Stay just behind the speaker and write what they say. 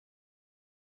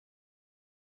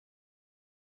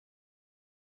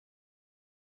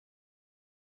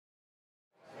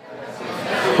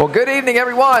Well, good evening,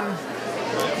 everyone.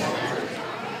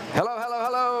 Hello, hello,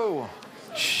 hello.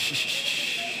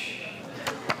 Shh.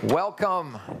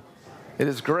 Welcome. It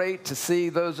is great to see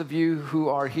those of you who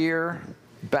are here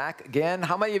back again.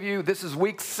 How many of you, this is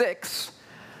week 6.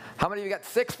 How many of you got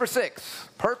 6 for 6?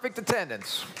 Perfect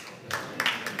attendance.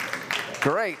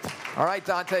 Great. All right,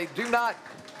 Dante,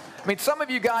 some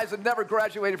of you guys have never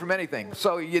graduated from anything.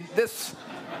 So this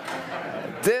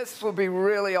will be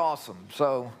really awesome.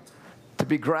 So to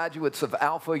be graduates of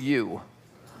Alpha U,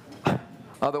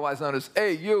 otherwise known as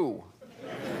AU.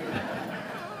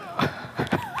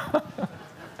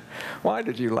 Why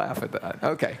did you laugh at that?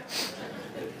 Okay.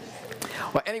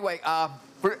 Well, anyway,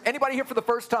 for anybody here for the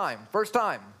first time? First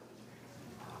time?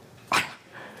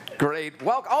 Great.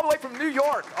 Welcome all the way from New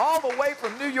York. All the way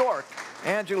from New York.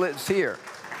 Angela is here.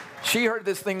 She heard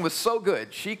this thing was so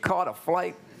good. She caught a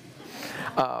flight.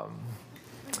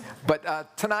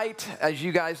 But tonight, as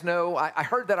you guys know, I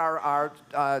heard that our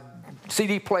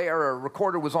CD player or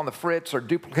recorder was on the fritz or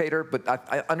duplicator, but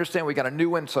I understand we got a new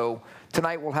one, so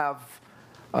tonight we'll have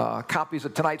copies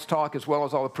of tonight's talk as well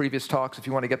as all the previous talks if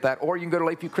you want to get that. Or you can go to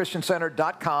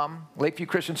lakeviewchristiancenter.com,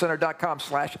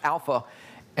 lakeviewchristiancenter.com/alpha,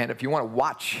 and if you want to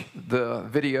watch the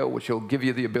video, which will give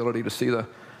you the ability to see the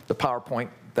PowerPoint,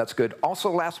 that's good.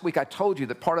 Also, last week I told you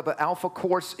that part of the Alpha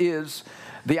course is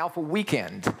the Alpha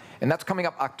Weekend, and that's coming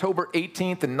up October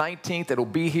 18th and 19th. It'll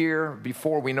be here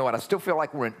before we know it. I still feel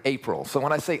like we're in April. So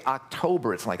when I say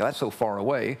October, it's like, that's so far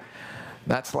away.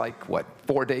 That's like, what,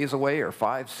 4 days away or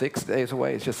 5, 6 days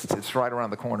away? It's right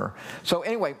around the corner. So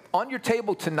anyway, on your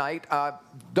table tonight,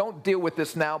 don't deal with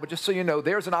this now, but just so you know,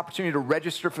 there's an opportunity to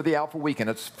register for the Alpha Weekend.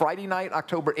 It's Friday night,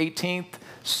 October 18th,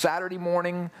 Saturday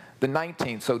morning, the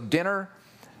 19th. So dinner,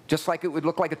 just like it would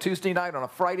look like a Tuesday night on a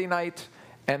Friday night,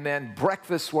 and then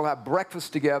breakfast, we'll have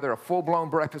breakfast together, a full-blown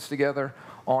breakfast together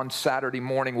on Saturday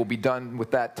morning. We'll be done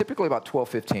with that, typically about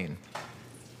 12:15.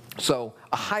 So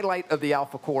a highlight of the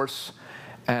Alpha course,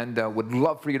 and would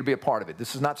love for you to be a part of it.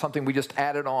 This is not something we just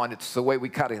added on. It's the way we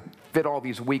kind of fit all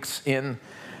these weeks in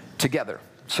together.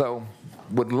 So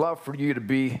would love for you to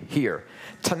be here.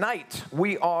 Tonight,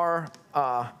 we're on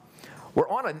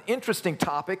an interesting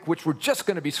topic, which we're just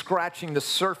going to be scratching the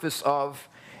surface of,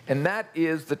 and that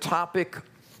is the topic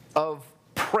of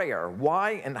prayer.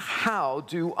 Why and how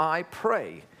do I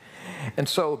pray? And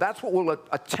so that's what we'll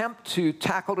attempt to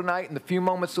tackle tonight in the few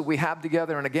moments that we have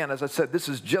together. And again, as I said, this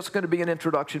is just going to be an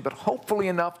introduction, but hopefully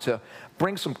enough to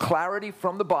bring some clarity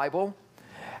from the Bible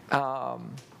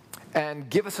and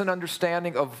give us an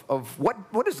understanding of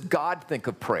what does God think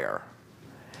of prayer?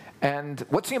 And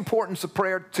what's the importance of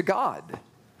prayer to God?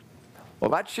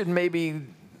 Well, that should maybe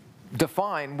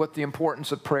define what the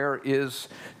importance of prayer is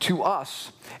to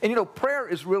us. And you know, prayer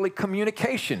is really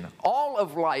communication. All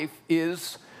of life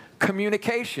is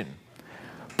communication.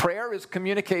 Prayer is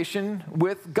communication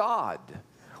with God.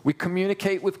 We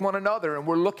communicate with one another, and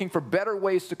we're looking for better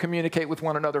ways to communicate with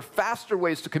one another, faster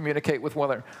ways to communicate with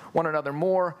one another,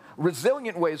 more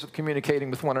resilient ways of communicating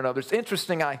with one another. It's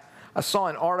interesting, I saw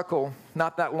an article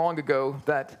not that long ago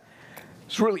that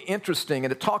was really interesting,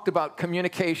 and it talked about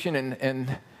communication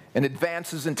and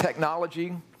advances in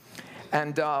technology.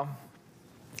 And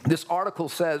this article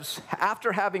says,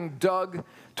 after having dug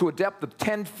to a depth of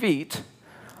 10 feet,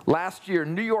 last year,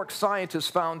 New York scientists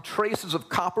found traces of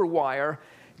copper wire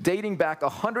dating back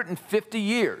 150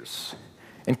 years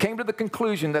and came to the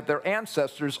conclusion that their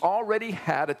ancestors already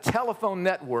had a telephone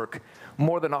network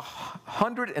more than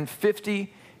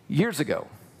 150 years ago.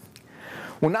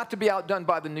 Well, not to be outdone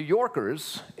by the New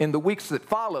Yorkers, in the weeks that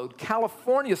followed,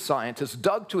 California scientists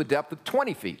dug to a depth of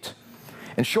 20 feet.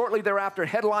 And shortly thereafter,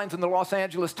 headlines in the Los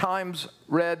Angeles Times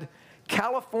read,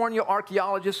 California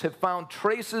archaeologists have found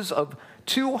traces of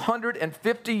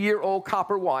 250-year-old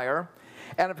copper wire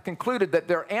and have concluded that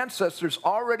their ancestors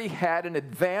already had an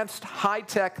advanced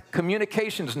high-tech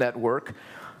communications network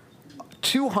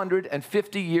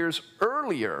 250 years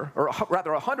earlier, or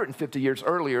rather 150 years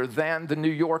earlier than the New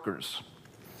Yorkers.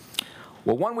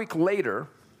 Well, 1 week later,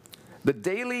 the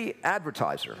Daily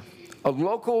Advertiser, a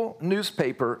local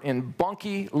newspaper in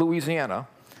Bunkie, Louisiana,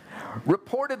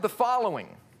 reported the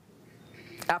following.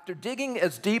 After digging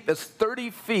as deep as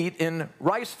 30 feet in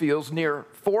rice fields near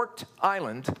Forked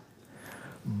Island,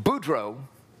 Boudreaux,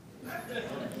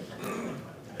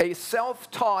 a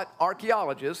self-taught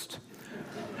archaeologist,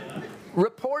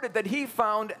 reported that he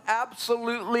found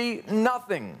absolutely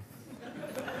nothing.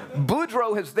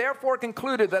 Boudreaux has therefore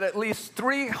concluded that at least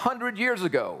 300 years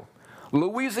ago,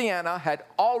 Louisiana had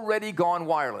already gone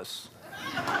wireless.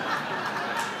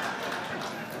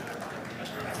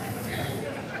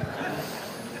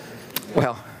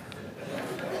 Well,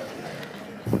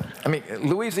 I mean,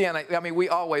 Louisiana, we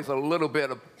always a little bit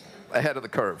ahead of the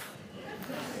curve.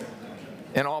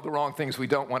 And all the wrong things we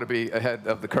don't want to be ahead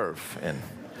of the curve in.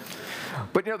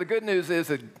 But the good news is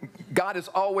that God has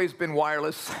always been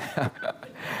wireless.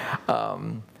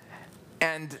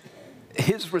 And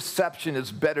his reception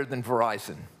is better than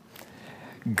Verizon.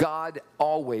 God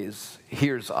always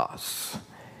hears us.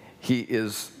 He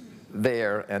is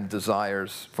there and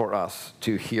desires for us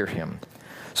to hear him.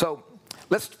 So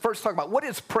let's first talk about what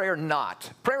is prayer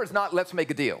not. Prayer is not, let's make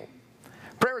a deal.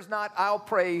 Prayer is not, I'll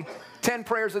pray 10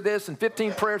 prayers of this and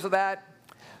 15 prayers of that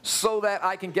so that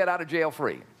I can get out of jail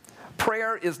free.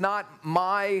 Prayer is not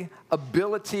my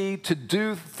ability to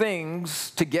do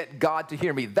things to get God to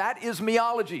hear me. That is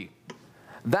meology.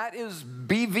 That is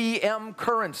BVM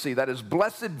currency. That is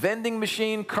blessed vending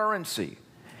machine currency.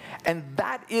 And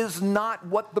that is not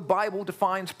what the Bible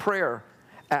defines prayer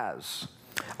as.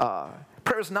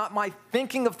 Prayer is not my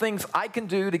thinking of things I can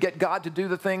do to get God to do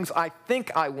the things I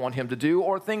think I want him to do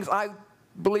or things I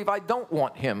believe I don't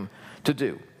want him to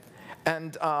do.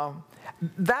 And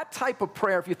that type of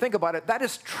prayer, if you think about it, that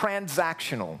is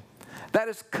transactional. That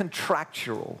is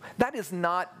contractual. That is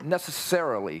not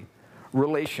necessarily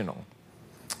relational.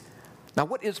 Now,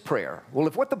 what is prayer? Well,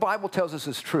 if what the Bible tells us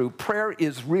is true, prayer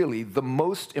is really the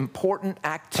most important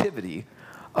activity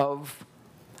of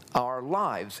our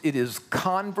lives. It is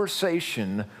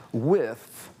conversation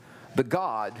with the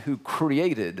God who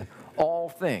created all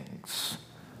things,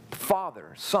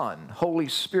 Father, Son, Holy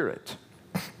Spirit.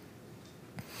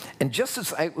 And just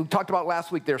as we talked about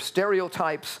last week, there are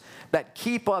stereotypes that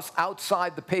keep us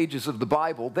outside the pages of the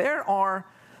Bible. There are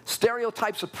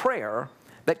stereotypes of prayer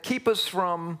that keep us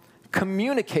from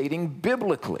communicating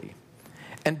biblically.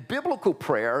 And biblical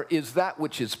prayer is that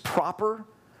which is proper,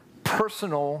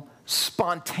 personal,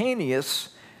 spontaneous,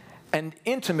 and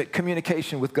intimate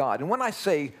communication with God. And when I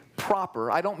say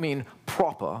proper, I don't mean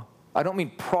proper. I don't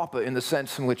mean proper in the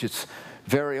sense in which it's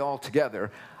very all together.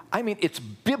 I mean it's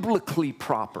biblically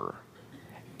proper.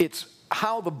 It's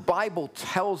how the Bible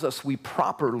tells us we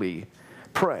properly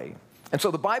pray. And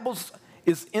so the Bible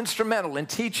is instrumental in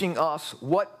teaching us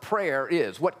what prayer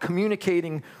is, what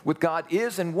communicating with God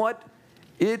is, and what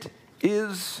it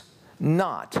is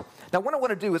not. Now, what I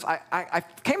want to do is I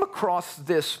came across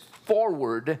this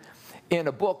foreword in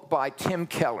a book by Tim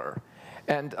Keller.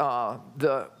 And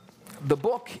the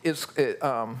book is,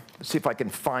 let's see if I can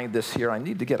find this here. I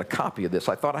need to get a copy of this.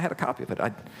 I thought I had a copy of it.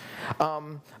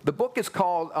 The book is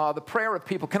called The Prayer of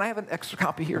People. Can I have an extra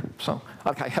copy here? So,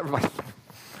 okay, everybody.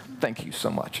 Thank you so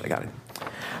much. I got it.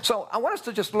 So I want us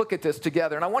to just look at this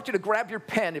together, and I want you to grab your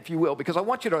pen, if you will, because I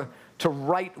want you to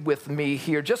write with me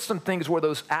here just some things where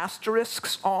those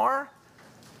asterisks are.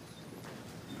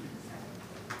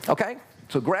 Okay?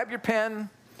 So grab your pen.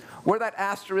 Where that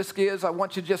asterisk is, I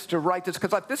want you just to write this,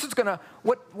 because this is going to,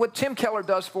 what Tim Keller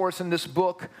does for us in this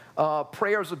book,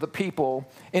 Prayers of the People,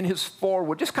 in his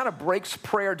foreword, just kind of breaks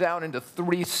prayer down into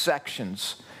 3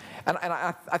 sections. And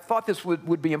I thought this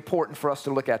would be important for us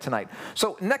to look at tonight.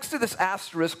 So next to this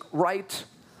asterisk, write,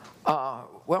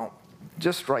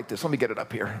 just write this. Let me get it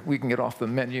up here. We can get off the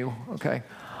menu, okay?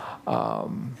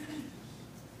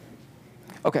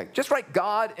 Okay, just write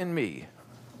God and me.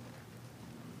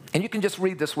 And you can just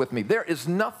read this with me. There is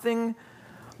nothing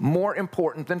more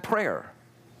important than prayer.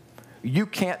 You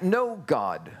can't know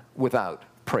God without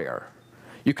prayer.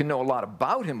 You can know a lot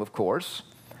about him, of course,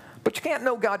 but you can't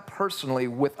know God personally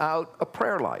without a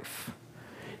prayer life.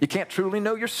 You can't truly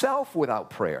know yourself without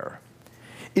prayer.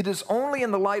 It is only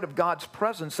in the light of God's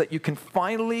presence that you can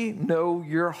finally know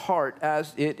your heart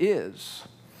as it is.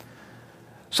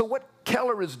 So what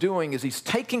Keller is doing is he's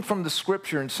taking from the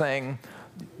scripture and saying,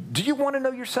 do you want to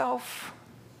know yourself?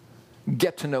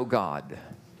 Get to know God.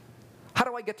 How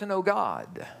do I get to know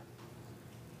God?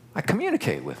 I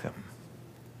communicate with him.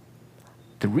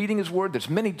 Through reading his word, there's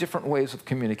many different ways of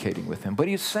communicating with him. But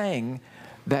he's saying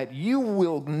that you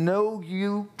will know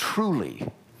you truly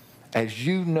as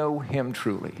you know him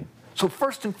truly. So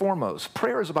first and foremost,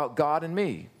 prayer is about God and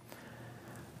me.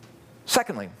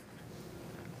 Secondly,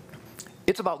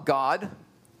 it's about God,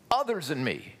 others, and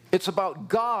me. It's about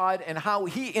God and how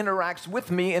he interacts with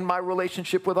me in my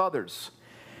relationship with others.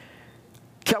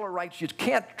 Keller writes, you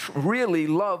can't really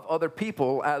love other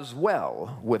people as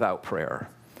well without prayer.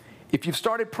 If you've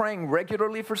started praying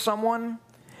regularly for someone,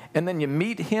 and then you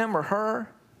meet him or her,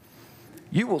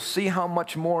 you will see how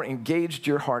much more engaged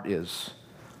your heart is.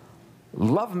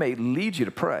 Love may lead you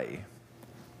to pray,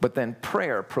 but then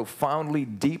prayer profoundly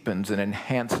deepens and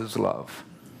enhances love.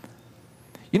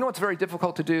 You know what's very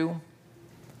difficult to do?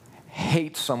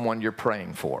 Hate someone you're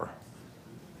praying for.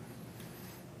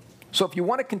 So if you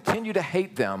want to continue to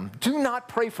hate them, do not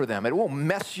pray for them. It will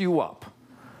mess you up.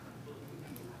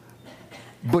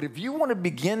 But if you want to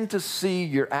begin to see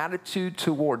your attitude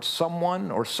towards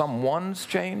someone or someone's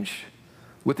change,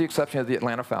 with the exception of the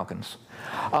Atlanta Falcons,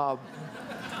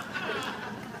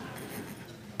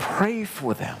 pray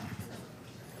for them.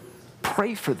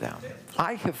 Pray for them.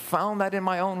 I have found that in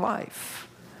my own life,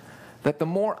 that the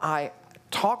more I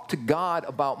talk to God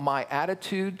about my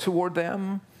attitude toward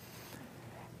them,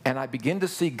 and I begin to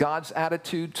see God's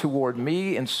attitude toward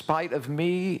me in spite of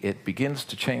me, it begins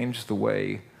to change the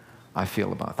way I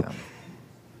feel about them.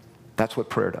 That's what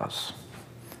prayer does.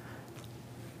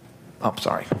 Oh,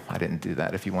 sorry, I didn't do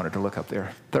that if you wanted to look up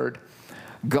there. Third,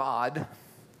 God,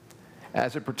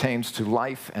 as it pertains to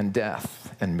life and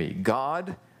death and me.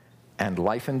 God and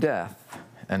life and death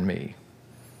and me.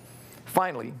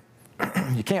 Finally,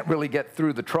 you can't really get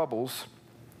through the troubles,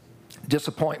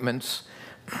 disappointments,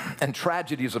 and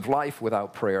tragedies of life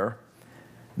without prayer.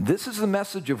 This is the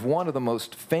message of one of the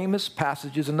most famous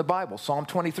passages in the Bible, Psalm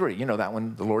 23. You know that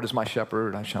one, the Lord is my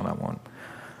shepherd, I shall not want.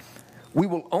 We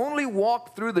will only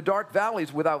walk through the dark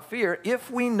valleys without fear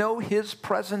if we know His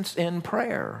presence in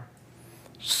prayer.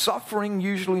 Suffering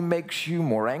usually makes you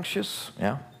more anxious,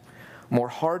 more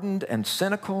hardened and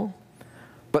cynical.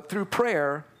 But through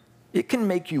prayer, it can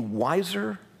make you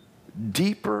wiser,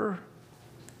 deeper,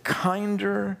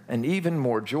 kinder, and even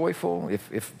more joyful.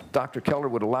 If Dr. Keller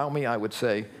would allow me, I would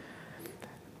say,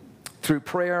 through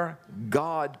prayer,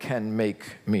 God can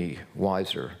make me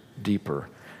wiser, deeper,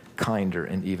 kinder,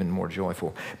 and even more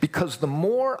joyful. Because the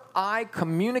more I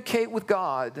communicate with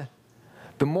God,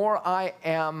 the more I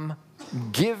am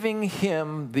giving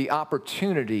Him the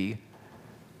opportunity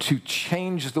to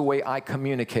change the way I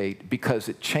communicate, because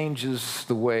it changes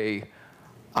the way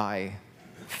I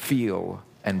feel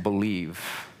and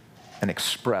believe and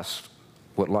express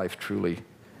what life truly,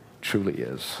 truly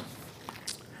is.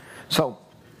 So,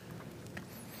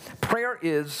 prayer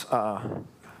is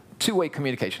two-way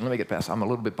communication. Let me get past. I'm a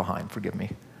little bit behind. Forgive me.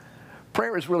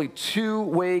 Prayer is really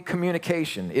two-way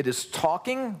communication. It is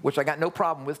talking, which I got no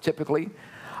problem with typically,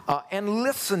 and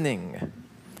listening.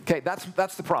 Okay,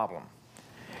 that's the problem.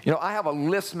 You know, I have a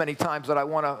list many times that I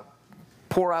want to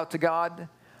pour out to God,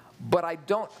 but I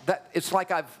don't. It's like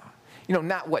I've,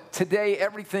 not what today.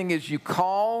 Everything is you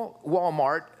call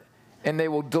Walmart and they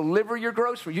will deliver your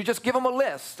groceries. You just give them a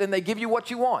list and they give you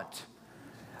what you want.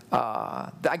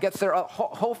 I guess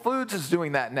Whole Foods is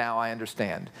doing that now, I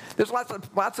understand. There's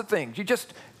lots of things. You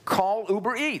just call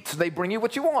Uber Eats. They bring you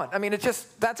what you want. I mean,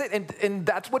 that's it. And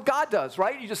that's what God does,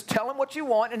 right? You just tell Him what you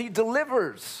want and He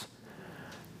delivers.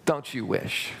 Don't you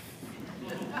wish?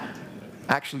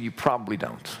 Actually, you probably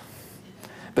don't.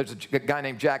 There's a guy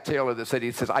named Jack Taylor that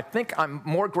says, I think I'm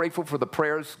more grateful for the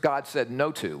prayers God said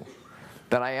no to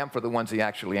than I am for the ones He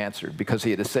actually answered, because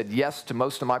He had said yes to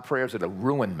most of my prayers that have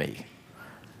ruined me.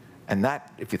 And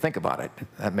that, if you think about it,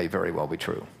 that may very well be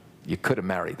true. You could have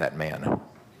married that man.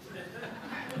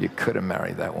 You could have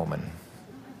married that woman.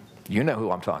 You know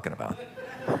who I'm talking about.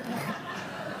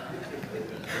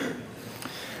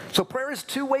 So prayer is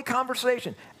two-way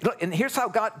conversation. And here's how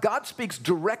God speaks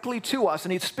directly to us,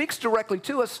 and He speaks directly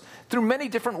to us through many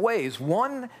different ways.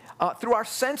 One, through our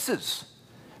senses,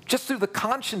 just through the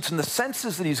conscience and the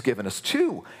senses that He's given us.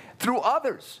 Two, through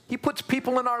others. He puts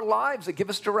people in our lives that give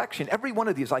us direction. Every one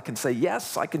of these I can say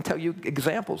yes, I can tell you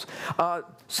examples.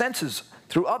 Senses,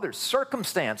 through others.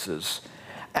 Circumstances,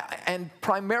 and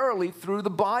primarily through the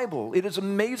Bible. It is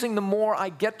amazing, the more I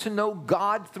get to know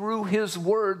God through His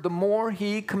Word, the more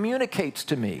He communicates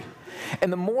to me.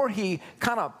 And the more He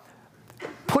kind of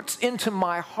puts into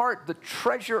my heart the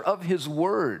treasure of His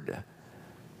Word,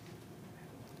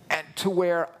 and to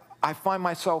where I find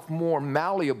myself more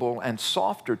malleable and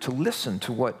softer to listen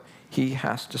to what He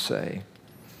has to say.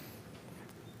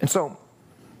 And so,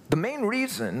 the main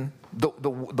reason, the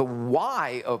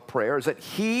why of prayer is that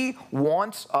He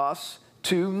wants us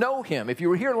to know Him. If you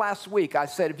were here last week, I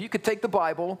said if you could take the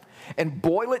Bible and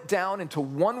boil it down into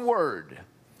one word,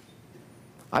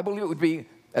 I believe it would be,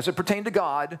 as it pertained to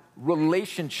God,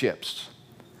 relationships.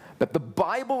 That the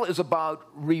Bible is about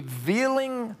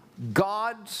revealing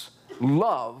God's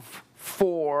love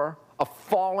for a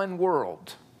fallen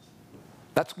world.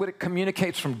 That's what it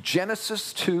communicates from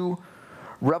Genesis to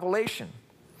Revelation.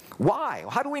 Why?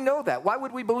 How do we know that? Why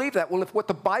would we believe that? Well, if what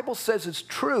the Bible says is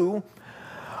true,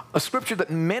 a scripture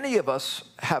that many of us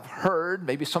have heard,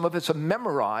 maybe some of us have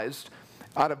memorized,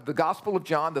 out of the Gospel of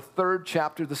John, the 3rd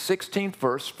chapter, the 16th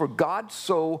verse, for God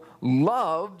so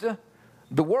loved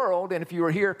the world, and if you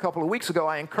were here a couple of weeks ago,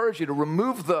 I encourage you to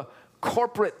remove the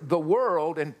corporate, the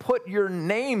world, and put your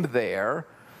name there,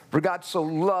 for God so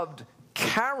loved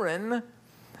Karen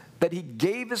that he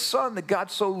gave his son, that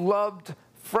God so loved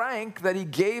Frank that he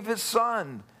gave his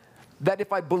son, that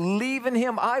if I believe in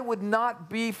him, I would not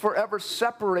be forever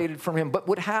separated from him, but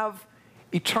would have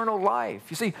eternal life.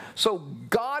 You see, so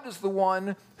God is the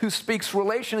one who speaks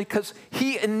relationally because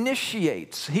he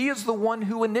initiates. He is the one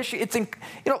who initiates.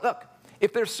 Look,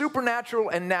 if there's supernatural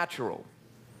and natural,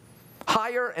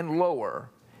 higher and lower,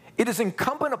 it is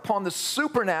incumbent upon the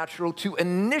supernatural to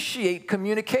initiate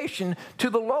communication to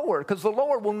the lower, because the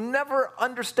lower will never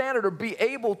understand it or be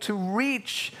able to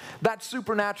reach that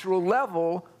supernatural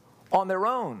level on their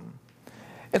own.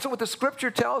 And so what the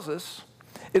scripture tells us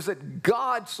is that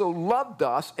God so loved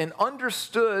us and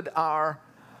understood our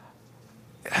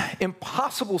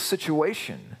impossible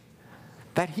situation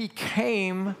that he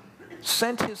came,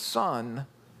 sent his son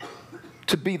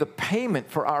to be the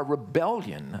payment for our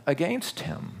rebellion against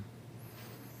him.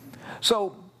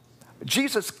 So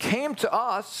Jesus came to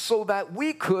us so that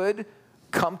we could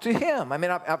come to him. I mean,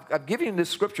 I've given you this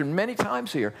scripture many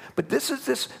times here, but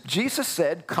Jesus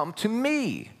said, come to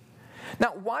me.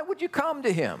 Now, why would you come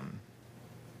to him?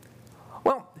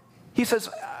 Well, he says,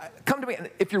 come to me.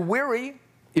 If you're weary,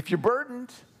 if you're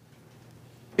burdened,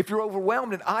 if you're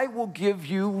overwhelmed, and I will give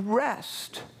you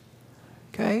rest.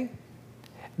 Okay?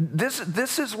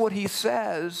 This is what he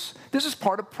says. This is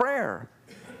part of prayer.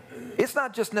 It's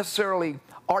not just necessarily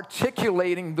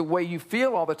articulating the way you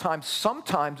feel all the time.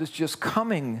 Sometimes it's just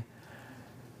coming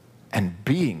and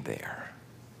being there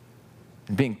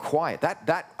and being quiet.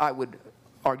 That I would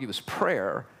argue is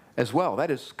prayer as well. That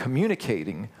is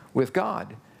communicating with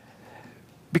God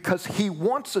because he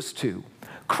wants us to.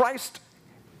 Christ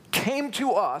came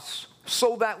to us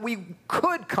so that we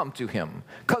could come to him,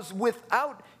 because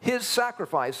without his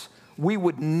sacrifice, we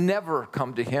would never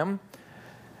come to him,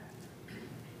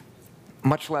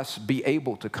 much less be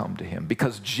able to come to him,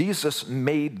 because Jesus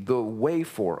made the way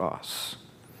for us.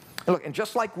 And look, and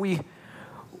just like we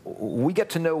get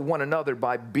to know one another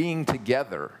by being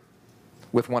together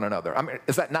with one another. I mean,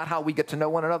 is that not how we get to know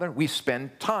one another? We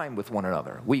spend time with one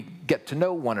another. We get to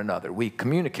know one another. We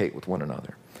communicate with one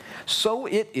another. So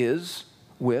it is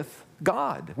with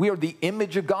God. We are the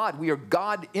image of God. We are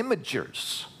God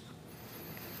imagers.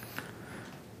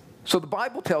 So the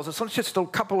Bible tells us, let's just a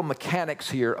couple of mechanics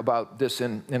here about this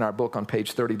in our book on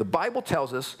page 30. The Bible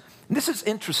tells us, and this is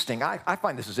interesting, I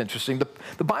find this is interesting.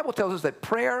 The Bible tells us that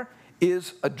prayer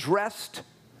is addressed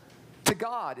to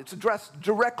God. It's addressed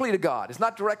directly to God. It's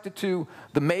not directed to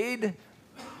the maid,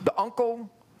 the uncle,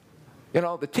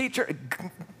 the teacher.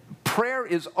 Prayer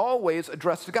is always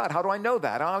addressed to God. How do I know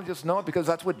that? I just know it because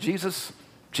that's what Jesus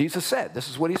said. This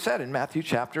is what he said in Matthew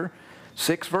chapter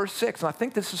 6, verse 6. And I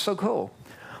think this is so cool.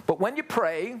 But when you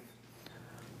pray,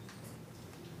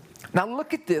 now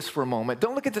look at this for a moment.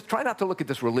 Don't look at this. Try not to look at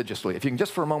this religiously. If you can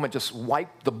just for a moment just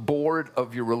wipe the board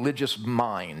of your religious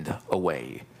mind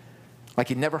away, like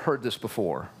you'd never heard this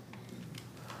before.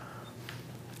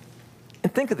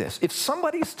 And think of this. If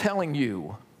somebody's telling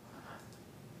you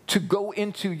to go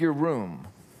into your room,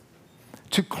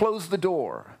 to close the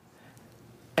door,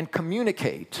 and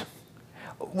communicate,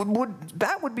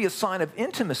 that would be a sign of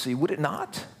intimacy, would it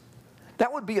not?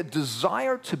 That would be a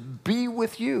desire to be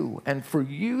with you and for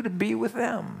you to be with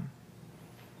them.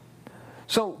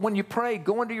 So when you pray,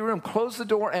 go into your room, close the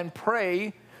door, and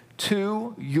pray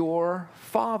to your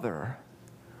Father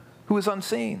who is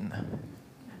unseen.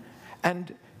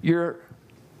 And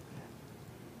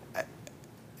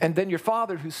then your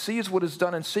Father who sees what is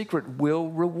done in secret will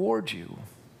reward you.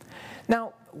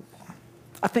 Now,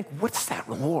 I think, what's that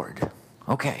reward?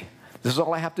 Okay, this is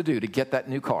all I have to do to get that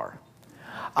new car.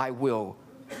 I'll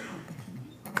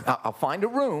find a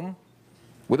room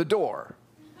with a door.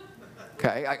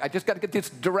 Okay, I just got to get these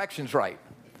directions right.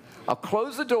 I'll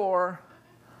close the door.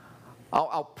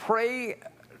 I'll pray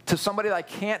to somebody that I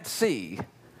can't see.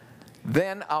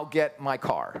 Then I'll get my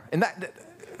car. And that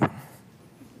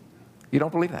you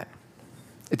don't believe that?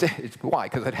 It's why?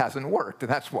 Because it hasn't worked,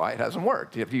 and that's why it hasn't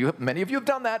worked. Many of you have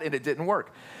done that, and it didn't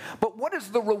work. But what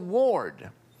is the reward?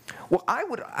 Well, I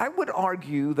would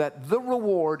argue that the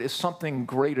reward is something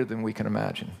greater than we can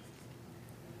imagine.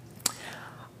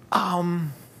 I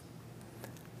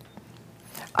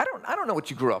don't know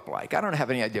what you grew up like. I don't have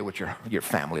any idea what your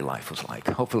family life was like.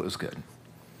 Hopefully it was good.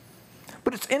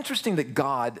 But it's interesting that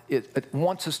God it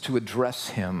wants us to address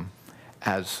him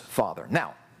as Father.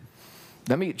 Now,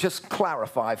 let me just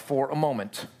clarify for a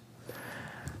moment.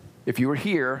 If you were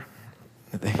here,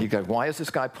 you go, why is this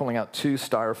guy pulling out 2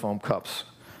 styrofoam cups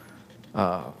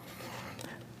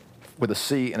with a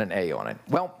C and an A on it?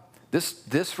 Well,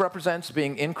 This represents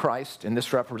being in Christ, and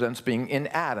this represents being in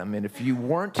Adam. And if you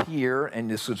weren't here and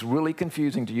this was really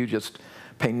confusing to you, just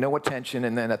pay no attention,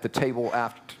 and then at the table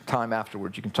time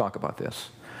afterwards, you can talk about this.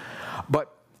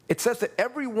 But it says that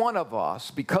every one of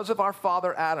us, because of our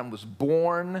father Adam, was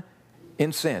born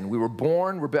in sin. We were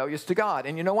born rebellious to God.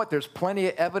 And you know what? There's plenty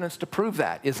of evidence to prove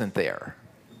that, isn't there?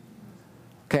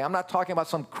 Okay, I'm not talking about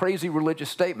some crazy religious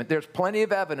statement. There's plenty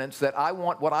of evidence that I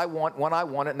want what I want when I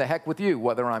want it, and the heck with you,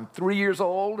 whether I'm 3 years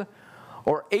old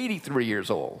or 83 years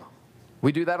old.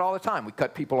 We do that all the time. We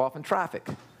cut people off in traffic,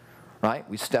 right?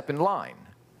 We step in line.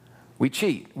 We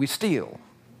cheat. We steal.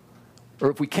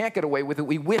 Or if we can't get away with it,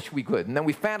 we wish we could, and then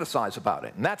we fantasize about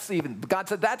it. And that's even, God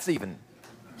said that's even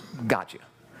got you.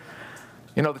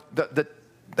 You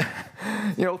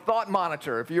know, thought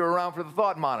monitor, if you're around for the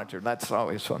thought monitor, that's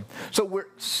always fun. So we're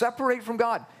separated from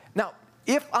God. Now,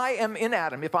 if I am in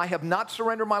Adam, if I have not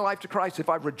surrendered my life to Christ, if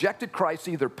I've rejected Christ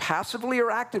either passively or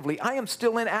actively, I am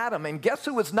still in Adam. And guess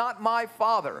who is not my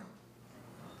father?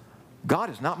 God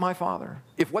is not my father.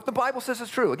 If what the Bible says is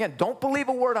true, again, don't believe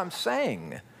a word I'm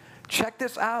saying. Check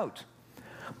this out.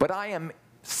 But I am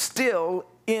still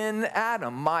in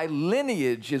Adam. My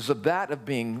lineage is of that of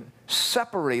being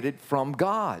separated from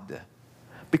God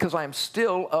because I am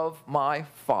still of my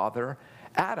father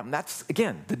Adam. That's,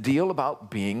 again, the deal about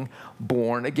being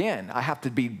born again. I have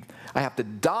to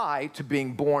die to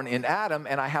being born in Adam,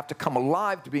 and I have to come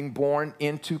alive to being born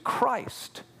into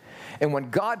Christ. And when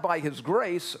God, by his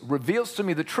grace, reveals to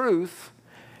me the truth,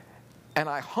 and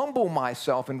I humble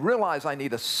myself and realize I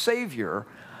need a Savior,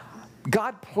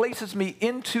 God places me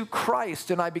into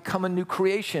Christ, and I become a new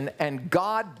creation, and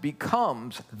God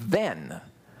becomes then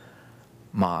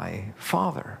my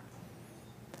Father.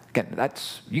 Again,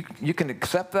 that's you can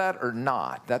accept that or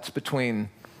not. That's between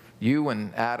you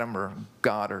and Adam or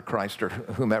God or Christ or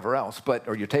whomever else,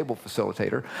 or your table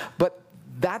facilitator. But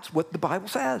that's what the Bible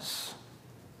says.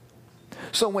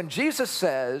 So when Jesus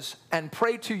says, and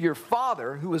pray to your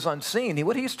Father who is unseen,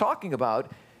 what he's talking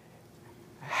about,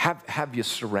 have you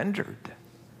surrendered?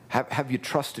 Have you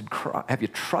trusted Christ? Have you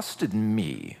trusted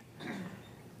me?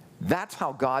 That's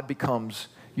how God becomes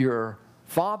your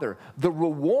Father. The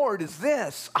reward is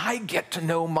this: I get to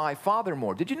know my Father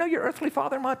more. Did you know your earthly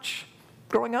father much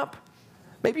growing up?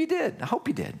 Maybe you did. I hope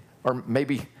you did. Or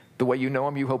maybe the way you know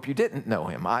him, you hope you didn't know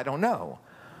him. I don't know.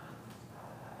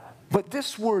 But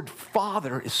this word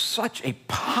Father is such a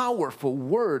powerful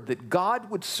word that God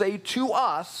would say to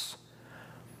us,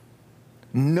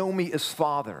 know me as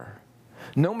Father.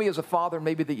 Know me as a father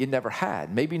maybe that you never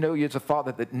had. Maybe know you as a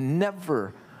father that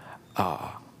never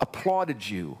applauded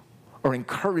you or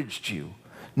encouraged you.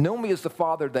 Know me as the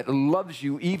Father that loves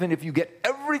you even if you get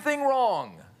everything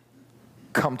wrong.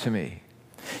 Come to me.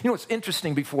 You know, it's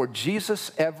interesting, before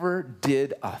Jesus ever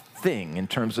did a thing in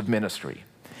terms of ministry,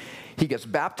 he gets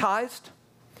baptized,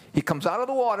 he comes out of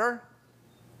the water,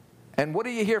 and what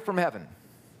do you hear from heaven?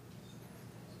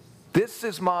 This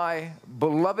is my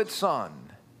beloved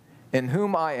Son, in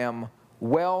whom I am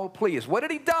well pleased. What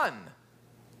had he done?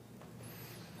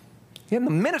 The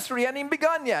ministry hadn't even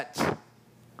begun yet.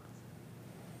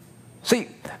 See,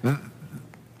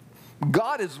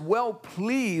 God is well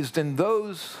pleased in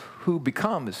those who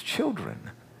become his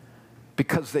children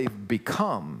because they've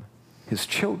become his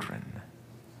children.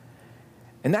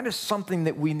 And that is something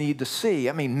that we need to see.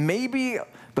 I mean, maybe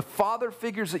the father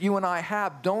figures that you and I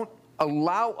have don't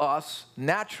allow us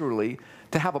naturally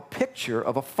to have a picture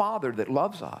of a father that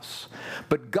loves us.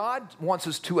 But God wants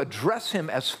us to address him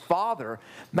as Father.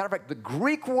 Matter of fact, the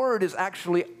Greek word is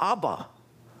actually Abba,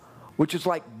 which is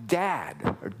like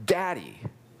dad or daddy.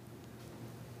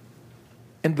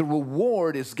 And the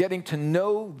reward is getting to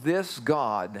know this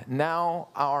God, now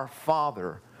our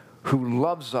Father, who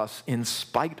loves us in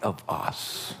spite of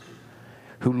us,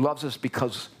 who loves us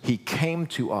because he came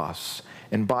to us,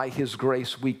 and by his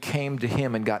grace we came to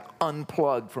him and got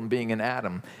unplugged from being in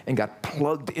Adam and got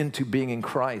plugged into being in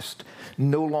Christ,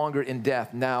 no longer in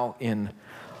death, now in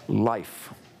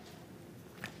life.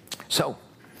 So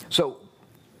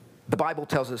the Bible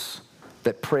tells us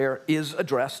that prayer is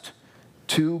addressed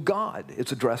to God.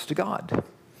 It's addressed to God.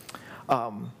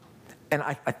 And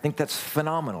I think that's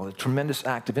phenomenal, a tremendous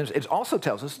act of interest. It also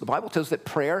tells us, the Bible tells us that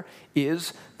prayer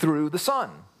is through the Son.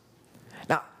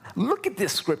 Now, look at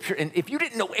this scripture, and if you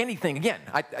didn't know anything, again,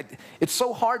 it's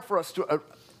so hard for us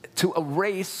to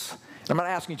erase. I'm not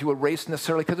asking you to erase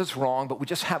necessarily because it's wrong, but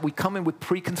we come in with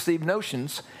preconceived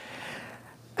notions.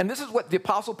 And this is what the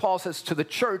Apostle Paul says to the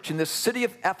church in this city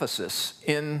of Ephesus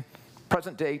in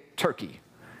present-day Turkey.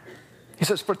 He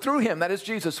says, for through him, that is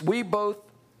Jesus, we both,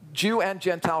 Jew and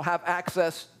Gentile, have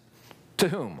access to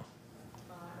whom?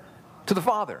 To the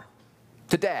Father.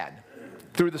 to Dad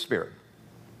through the Spirit.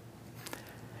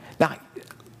 Now,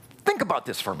 think about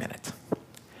this for a minute.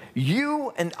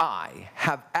 You and I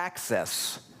have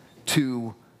access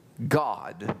to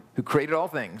God, who created all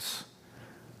things,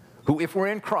 who, if we're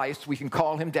in Christ, we can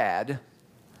call him Dad.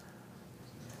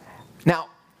 Now,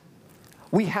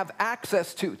 we have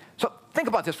access to, so think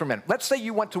about this for a minute. Let's say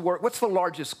you went to work. What's the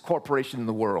largest corporation in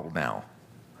the world now?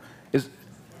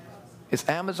 Is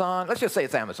Amazon? Let's just say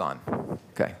it's Amazon.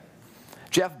 Okay.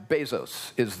 Jeff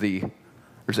Bezos is the, or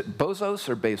is it Bezos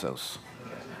or Bezos?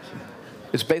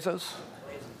 Is Bezos?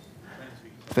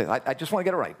 I just want to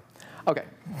get it right. Okay.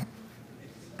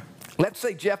 Let's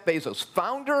say Jeff Bezos,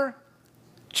 founder,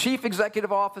 chief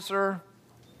executive officer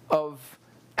of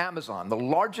Amazon, the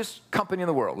largest company in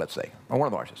the world, let's say, or one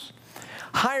of the largest,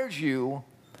 hires you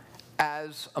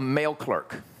as a mail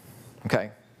clerk,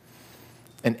 okay?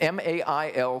 An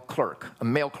M-A-I-L clerk, a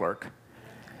mail clerk.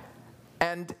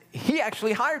 And he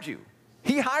actually hired you.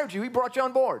 He hired you. He brought you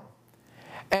on board.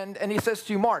 And he says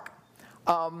to you, Mark,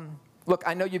 look,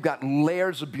 I know you've got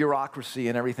layers of bureaucracy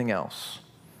and everything else.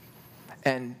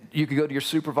 And you could go to your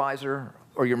supervisor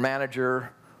or your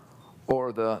manager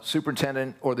or the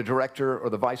superintendent or the director or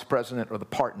the vice president or the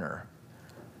partner.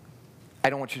 I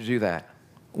don't want you to do that.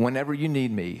 Whenever you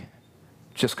need me,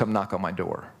 just come knock on my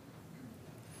door.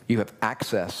 You have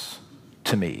access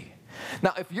to me.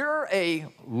 Now, if you're a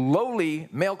lowly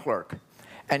mail clerk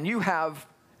and you have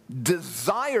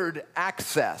desired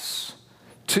access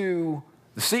to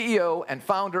the CEO and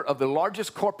founder of the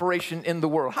largest corporation in the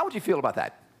world, how would you feel about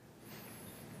that?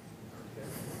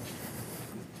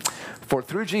 For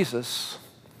through Jesus,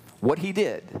 what he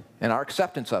did and our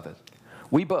acceptance of it,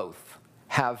 we both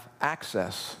have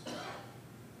access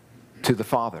to the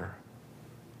Father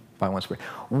by one Spirit.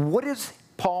 What is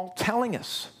Paul telling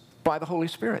us by the Holy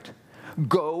Spirit?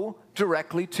 Go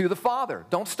directly to the Father.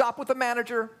 Don't stop with the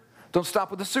manager. Don't stop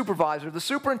with the supervisor, the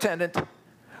superintendent.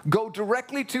 Go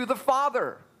directly to the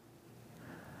Father.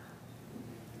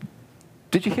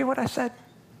 Did you hear what I said?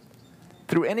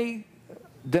 Through any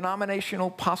denominational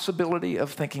possibility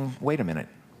of thinking, wait a minute,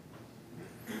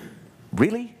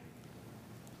 really?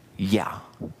 Yeah.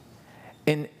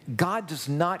 And God does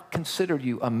not consider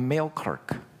you a male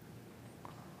clerk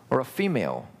or a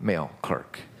female male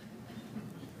clerk.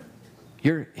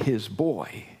 You're his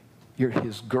boy. You're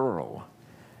his girl.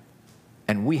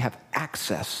 And we have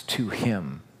access to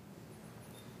him,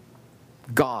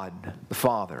 God the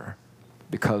Father,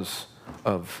 because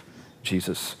of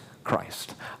Jesus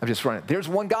Christ. I'm just running. There's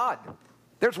one God.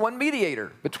 There's one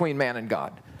mediator between man and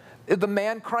God. The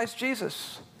man Christ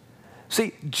Jesus.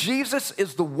 See, Jesus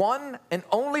is the one and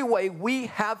only way we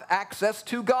have access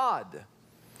to God.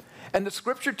 And the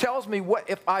scripture tells me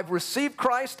if I've received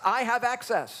Christ, I have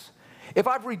access. If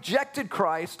I've rejected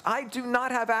Christ, I do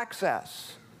not have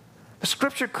access. The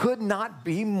scripture could not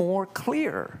be more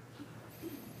clear.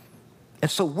 And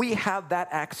so we have that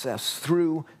access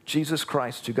through Jesus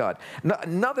Christ to God.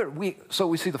 So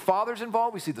we see the Father's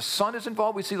involved, we see the Son is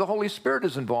involved, we see the Holy Spirit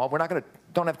is involved.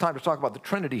 Don't have time to talk about the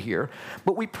Trinity here,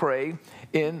 but we pray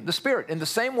in the Spirit. In the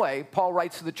same way, Paul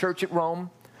writes to the church at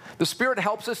Rome, the Spirit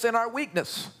helps us in our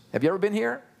weakness. Have you ever been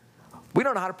here? We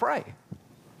don't know how to pray.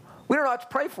 We don't know what to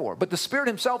pray for, but the Spirit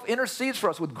himself intercedes for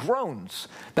us with groans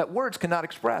that words cannot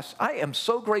express. I am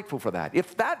so grateful for that.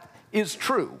 If that is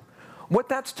true, what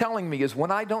that's telling me is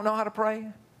when I don't know how to pray,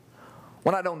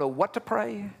 when I don't know what to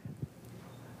pray,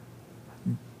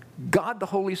 God the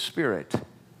Holy Spirit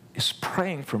is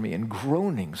praying for me in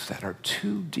groanings that are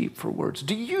too deep for words.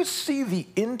 Do you see the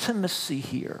intimacy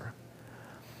here?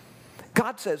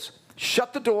 God says,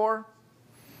 shut the door,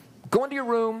 go into your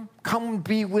room, come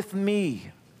be with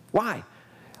me. Why?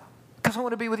 Because I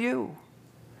want to be with you.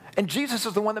 And Jesus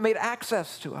is the one that made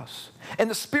access to us. And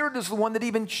the Spirit is the one that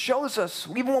even shows us,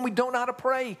 even when we don't know how to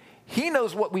pray, he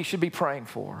knows what we should be praying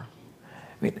for.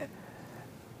 I mean,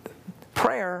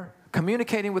 prayer,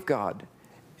 communicating with God,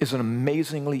 is an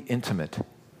amazingly intimate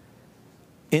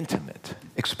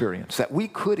experience that we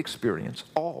could experience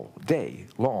all day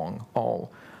long,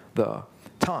 all the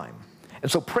time.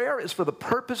 And so prayer is for the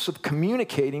purpose of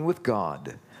communicating with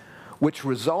God, which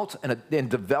results in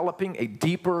developing a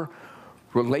deeper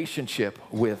relationship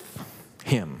with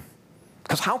him.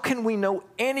 Because how can we know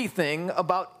anything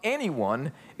about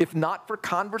anyone if not for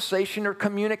conversation or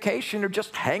communication or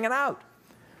just hanging out?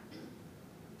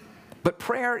 But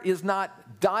prayer is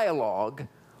not dialogue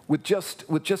with just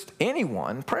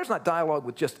anyone. Prayer is not dialogue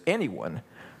with just anyone.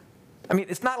 I mean,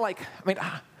 it's not like,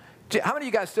 how many of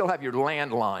you guys still have your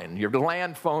landline, your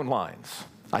land phone lines?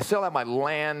 I still have my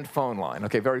land phone line.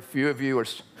 Okay, very few of you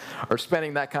are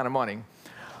spending that kind of money.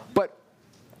 But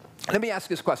Let me ask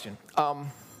you this question.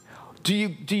 Do you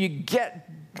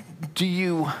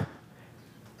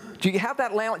have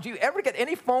that landline? Do you ever get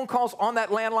any phone calls on that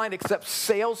landline except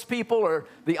salespeople or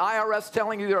the IRS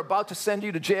telling you they're about to send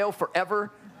you to jail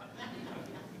forever?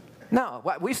 No,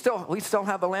 we still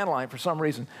have the landline for some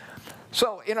reason.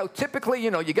 So, typically,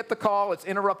 you get the call, it's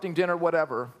interrupting dinner,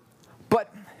 whatever.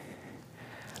 But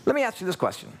let me ask you this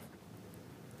question.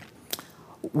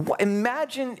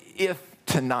 Imagine if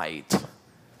tonight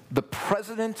the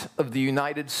President of the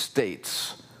United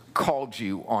States called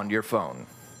you on your phone.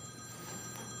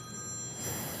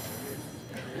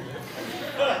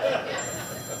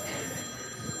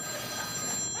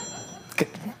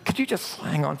 Could you just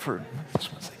hang on for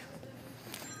just 1 second?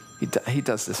 He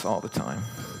does this all the time.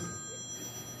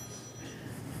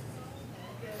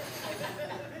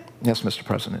 Yes, Mr.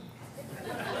 President.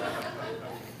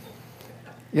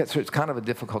 Yeah, so it's kind of a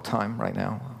difficult time right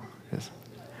now.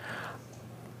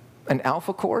 An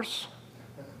Alpha course?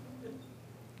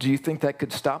 Do you think that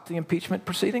could stop the impeachment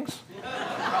proceedings?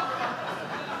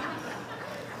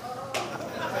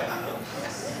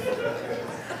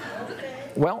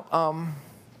 Well,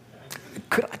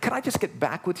 could I just get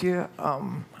back with you?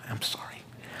 I'm sorry.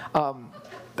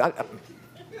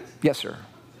 Yes, sir.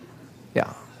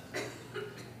 Yeah.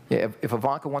 Yeah, if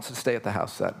Ivanka wants to stay at the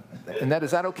house,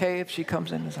 is that okay if she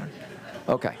comes in?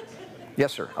 Okay.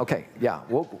 Yes, sir. Okay. Yeah,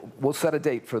 we'll set a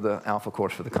date for the Alpha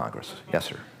course for the Congress. Yes,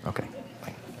 sir. Okay.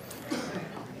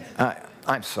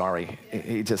 I'm sorry.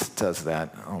 He just does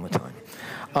that all the time.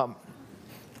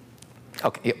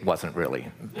 Okay, it wasn't really.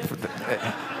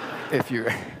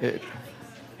 It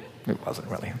wasn't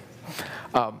really.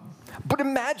 But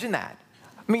imagine that.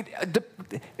 I mean,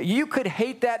 you could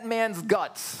hate that man's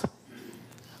guts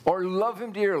or love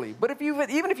him dearly. But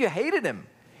even if you hated him,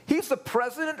 he's the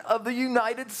President of the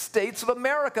United States of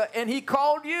America, and he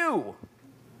called you.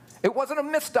 It wasn't a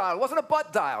misdial. It wasn't a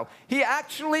butt dial. He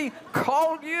actually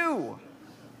called you.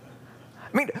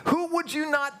 I mean, who would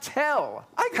you not tell?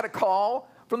 I got a call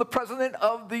from the President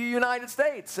of the United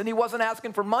States, and he wasn't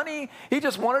asking for money. He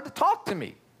just wanted to talk to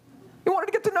me. He wanted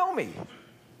to get to know me.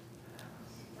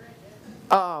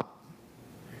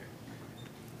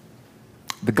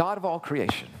 The God of all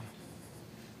creation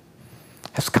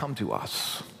has come to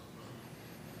us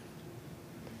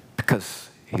because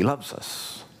he loves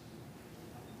us.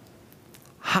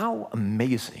 How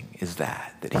amazing is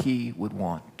that he would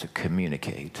want to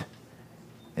communicate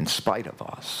in spite of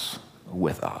us,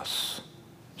 with us.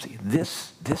 See,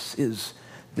 this is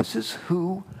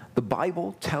who the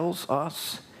Bible tells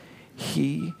us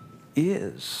he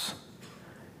is.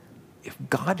 If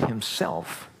God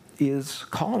himself is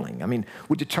calling. I mean,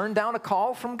 would you turn down a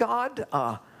call from God?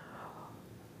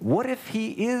 What if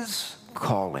he is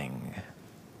calling?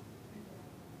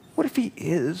 What if he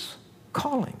is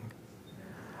calling?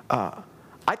 I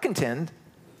would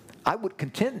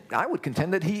contend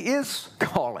that he is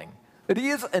calling, that he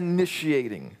is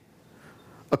initiating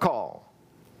a call.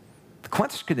 The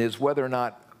question is whether or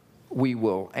not we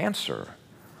will answer,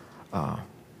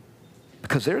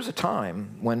 because there's a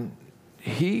time when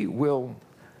he will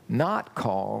not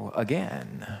call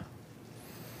again. I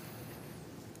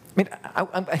mean,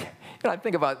 I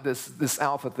think about this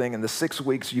Alpha thing and the 6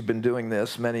 weeks you've been doing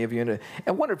this, many of you, and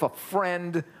I wonder if a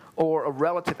friend or a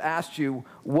relative asked you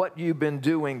what you've been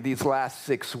doing these last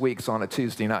 6 weeks on a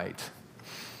Tuesday night.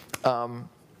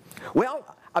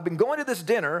 Well, I've been going to this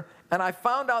dinner, and I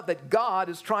found out that God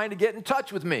is trying to get in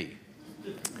touch with me.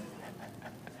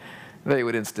 They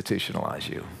would institutionalize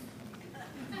you.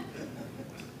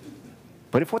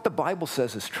 But if what the Bible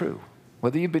says is true,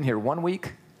 whether you've been here 1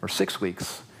 week or 6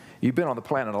 weeks, you've been on the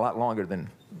planet a lot longer than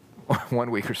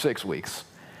 1 week or 6 weeks.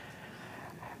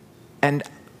 And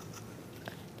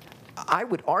I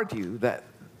would argue that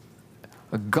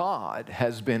God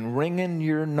has been ringing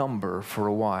your number for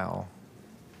a while.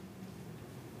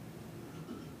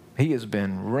 He has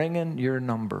been ringing your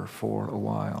number for a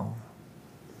while.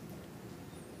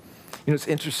 You know, it's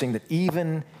interesting that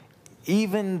even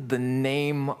the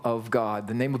name of God,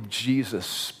 the name of Jesus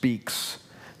speaks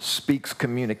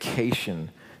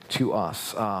communication to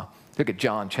us. Look at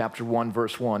John chapter 1,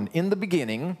 verse 1. In the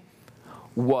beginning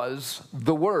was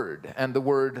the Word, and the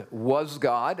Word was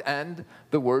God, and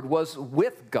the Word was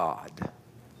with God.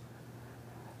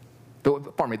 The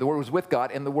Word was with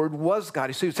God, and the Word was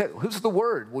God. So you say, who's the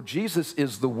Word? Well, Jesus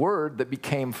is the Word that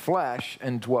became flesh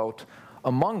and dwelt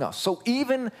among us. So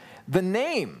even the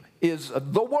name is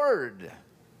the Word.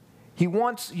 He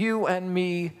wants you and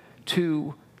me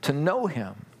to know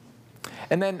him.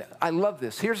 And then I love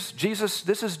this. Here's Jesus.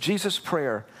 This is Jesus'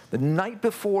 prayer the night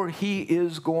before he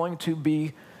is going to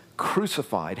be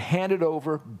crucified, handed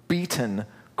over, beaten,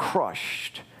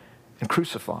 crushed, and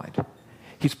crucified.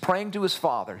 He's praying to his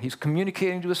Father. He's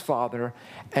communicating to his Father.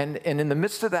 And in the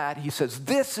midst of that, he says,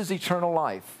 this is eternal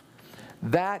life,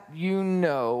 that you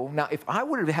know. Now, if I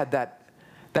would have had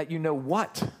that you know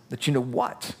what? That you know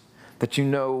what? That you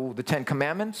know the Ten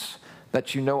Commandments?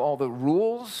 That you know all the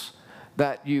rules?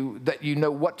 That you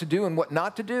know what to do and what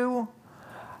not to do?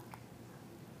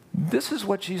 This is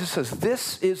what Jesus says.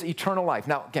 This is eternal life.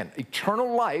 Now, again,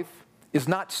 eternal life is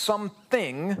not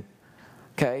something.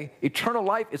 Okay, eternal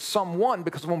life is someone,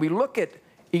 because when we look at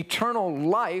eternal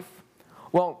life,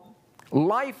 well,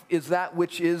 life is that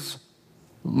which is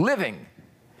living.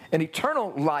 And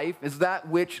eternal life is that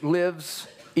which lives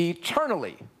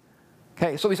eternally.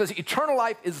 Okay, so he says eternal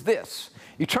life is this.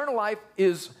 Eternal life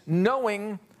is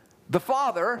knowing the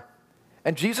Father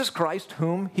and Jesus Christ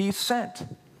whom he sent.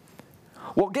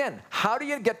 Well, again, how do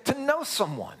you get to know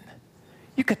someone?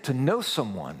 You get to know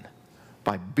someone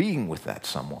by being with that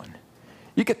someone.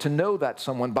 You get to know that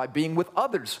someone by being with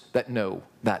others that know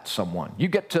that someone. You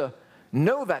get to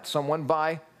know that someone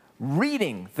by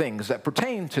reading things that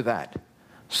pertain to that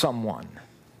someone.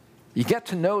 You get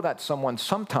to know that someone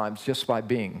sometimes just by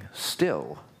being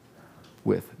still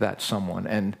with that someone.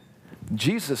 And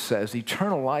Jesus says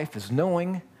eternal life is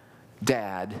knowing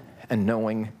Dad and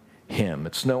knowing him.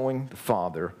 It's knowing the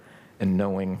Father and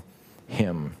knowing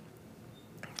him.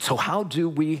 So how do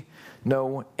we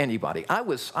know anybody? I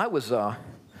was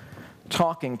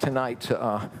talking tonight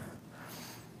to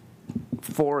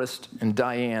Forrest and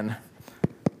Diane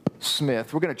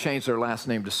Smith. We're going to change their last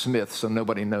name to Smith so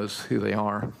nobody knows who they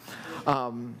are.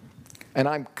 And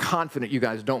I'm confident you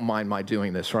guys don't mind my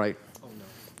doing this, right? Oh,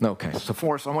 no. Okay. So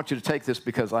Forrest, I want you to take this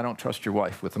because I don't trust your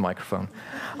wife with the microphone.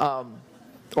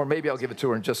 Or maybe I'll give it to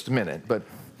her in just a minute. But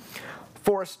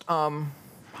Forrest,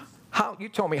 you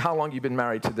told me how long you've been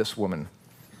married to this woman.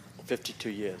 52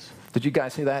 years. Did you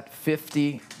guys see that?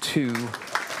 52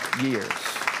 years.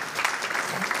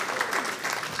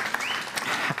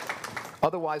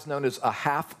 Otherwise known as a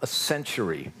half a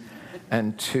century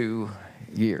and 2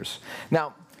 years.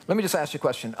 Now, let me just ask you a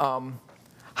question.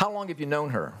 How long have you known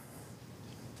her?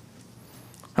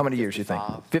 How many years, you think?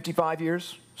 55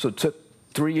 years? So it took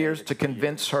 3 years to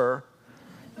convince her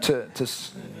to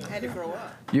I had to grow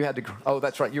up. You had to, oh,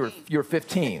 that's right, you were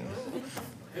 15.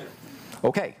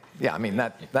 Okay, yeah, I mean,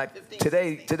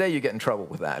 today you get in trouble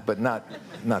with that, but not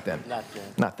then.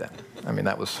 Not then. I mean,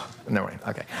 that was, never mind,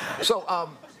 okay.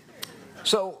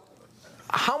 So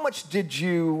how much did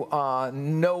you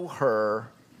know her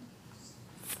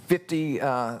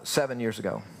 57 years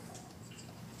ago?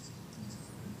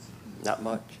 Not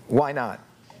much. Why not?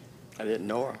 I didn't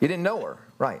know her. You didn't know her,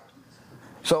 right.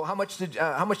 So how much did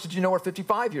you know her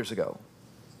 55 years ago?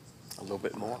 A little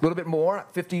bit more. A little bit more,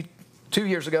 52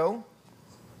 years ago?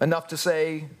 Enough to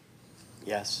say?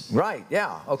 Yes. Right,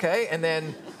 yeah, okay. And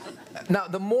then, now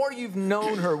the more you've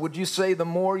known her, would you say the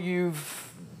more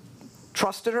you've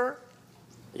trusted her?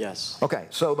 Yes. Okay,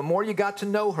 so the more you got to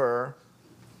know her,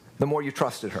 the more you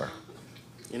trusted her.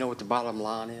 You know what the bottom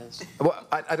line is? Well,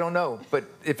 I don't know, but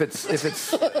if it's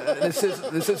this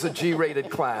is a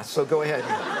G-rated class, so go ahead.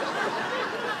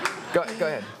 Go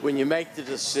ahead. When you make the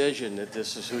decision that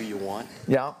this is who you want,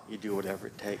 Yeah. you do whatever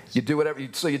it takes. You do whatever.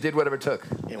 So you did whatever it took.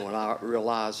 And when I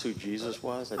realized who Jesus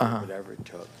was, I did whatever it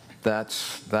took.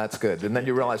 That's good. And then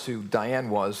you realized who Diane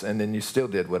was, and then you still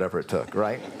did whatever it took,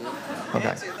 right?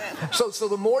 Okay. So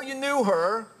the more you knew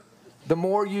her, the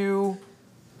more you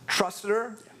trusted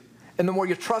her, and the more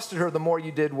you trusted her, the more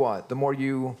you did what? The more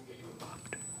you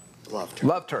Loved her.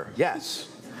 loved her. Yes.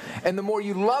 And the more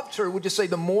you loved her, would you say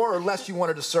the more or less you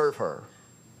wanted to serve her?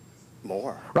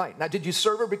 More. Right. Now, did you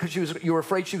serve her because you were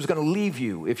afraid she was going to leave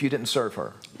you if you didn't serve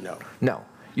her? No. No.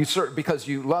 You served because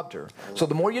you loved her. So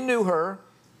the more you knew her,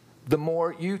 the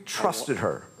more you trusted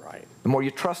her. Right. The more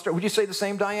you trust her. Would you say the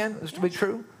same, Diane? Is to be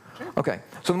true? Okay.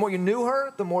 So the more you knew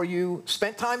her, the more you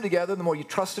spent time together, the more you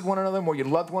trusted one another, the more you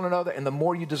loved one another, and the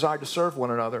more you desired to serve one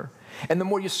another. And the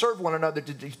more you served one another,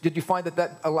 did you find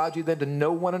that allowed you then to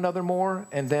know one another more,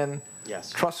 and then Yes.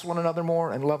 trust one another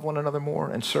more, and love one another more,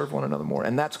 and serve one another more?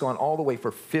 And that's gone all the way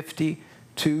for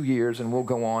 52 years, and we'll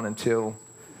go on until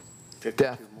 52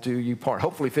 death more. do you part.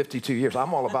 Hopefully 52 years.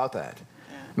 I'm all about that.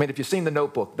 I mean, if you've seen The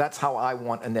Notebook, that's how I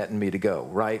want Annette and me to go,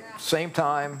 right? Same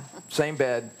time, same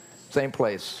bed, same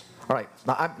place. All right,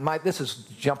 now this is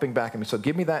jumping back at me, so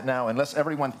give me that now, and let's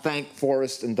everyone thank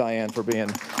Forrest and Diane for being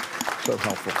so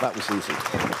helpful. That was easy.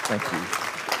 Thank you.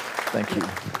 Thank you.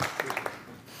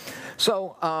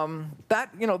 So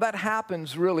that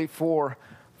happens really for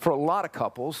a lot of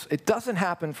couples. It doesn't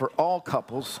happen for all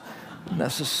couples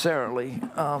necessarily.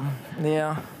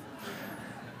 Yeah.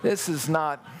 this is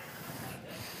not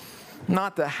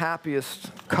the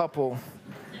happiest couple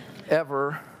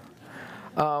ever.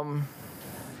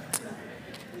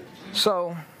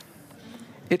 So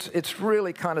it's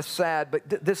really kind of sad, but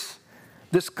this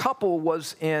couple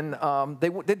was in,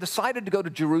 they decided to go to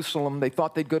Jerusalem. They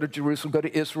thought they'd go to Jerusalem, go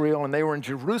to Israel, and they were in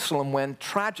Jerusalem when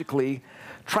tragically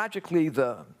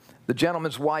the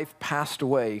gentleman's wife passed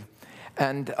away.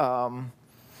 And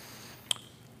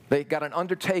they got an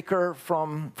undertaker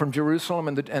from Jerusalem,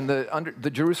 and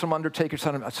the Jerusalem undertaker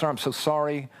said, "Sir, I'm so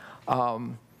sorry."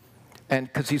 And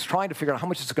because he's trying to figure out how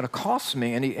much it's going to cost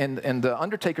me. And the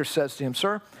undertaker says to him,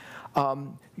 "Sir,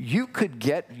 you could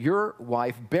get your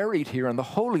wife buried here in the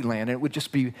Holy Land, and it would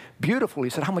just be beautiful." He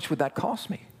said, "How much would that cost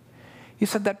me?" He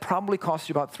said, "That probably cost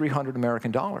you about $300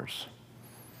 American."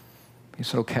 He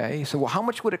said, "Okay." He said, "Well, how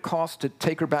much would it cost to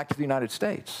take her back to the United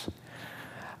States?"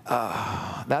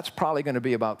 "That's probably going to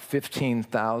be about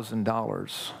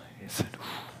 $15,000. He said, "Oof."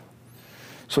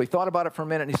 So he thought about it for a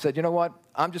minute, and he said, "You know what?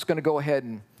 I'm just going to go ahead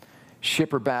and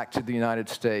ship her back to the United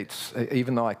States,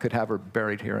 even though I could have her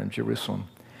buried here in Jerusalem."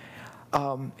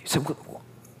 He said, "Well,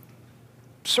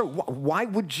 sir, why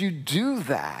would you do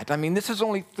that? I mean, this is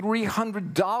only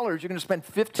 $300. You're going to spend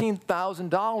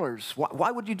 $15,000.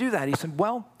 Why would you do that?" He said,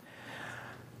 "Well,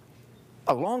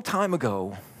 a long time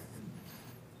ago,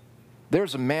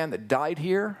 there's a man that died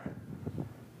here,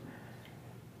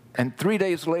 and 3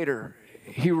 days later,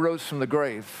 he rose from the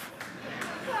grave."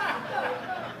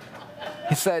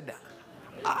 He said,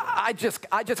 I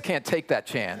just can't take that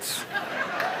chance."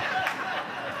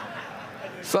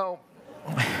 So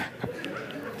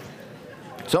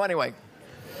anyway,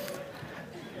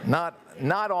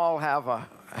 not all have a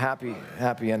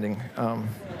happy ending.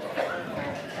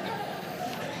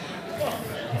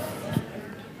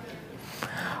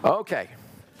 Okay.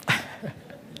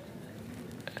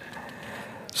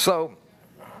 So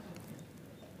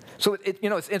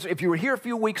if you were here a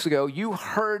few weeks ago, you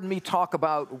heard me talk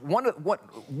about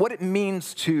what it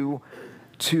means to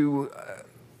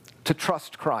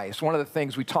trust Christ. One of the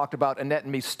things we talked about, Annette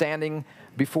and me standing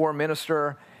before a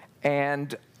minister,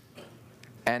 and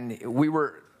we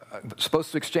were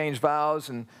supposed to exchange vows,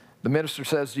 and the minister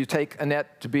says, "Do you take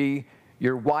Annette to be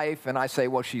your wife?" And I say,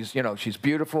 "Well, she's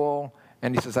beautiful."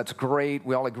 And he says, "That's great.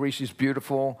 We all agree she's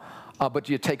beautiful. But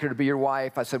do you take her to be your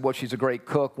wife?" I said, "Well, she's a great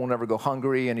cook. We'll never go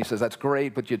hungry." And he says, "That's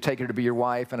great, but you take her to be your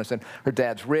wife?" And I said, "Her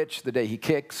dad's rich. The day he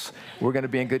kicks, we're going to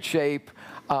be in good shape."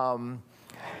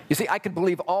 You see, I can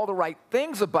believe all the right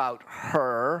things about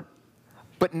her,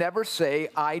 but never say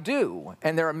I do.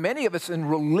 And there are many of us in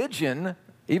religion,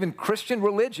 even Christian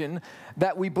religion,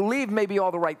 that we believe maybe all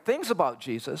the right things about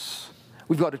Jesus.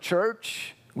 We go to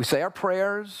church, we say our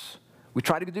prayers, we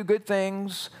try to do good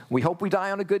things, we hope we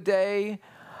die on a good day,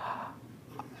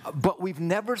 but we've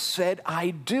never said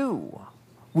I do.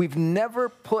 We've never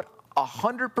put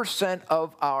 100%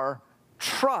 of our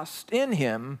trust in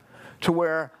him to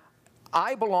where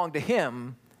I belong to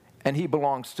him and he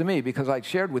belongs to me, because I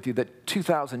shared with you that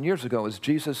 2,000 years ago, as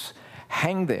Jesus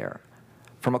hung there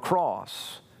from a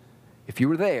cross, if you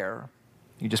were there,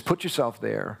 you just put yourself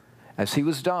there, as he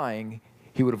was dying,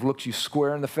 he would have looked you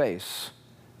square in the face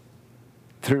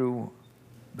through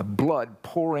the blood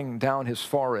pouring down his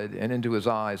forehead and into his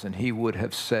eyes, and he would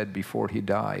have said before he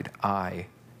died, "I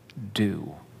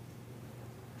do."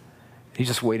 He's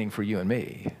just waiting for you and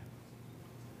me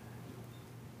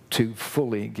to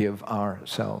fully give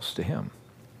ourselves to him.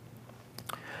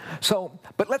 So,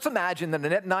 but let's imagine that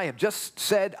Annette and I have just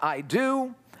said, "I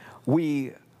do."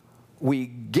 We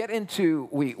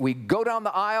go down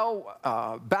the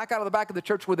aisle, back out of the back of the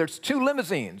church where there's two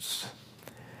limousines.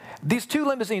 These two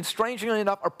limousines, strangely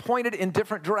enough, are pointed in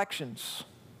different directions.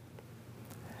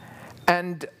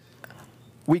 And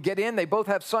we get in, they both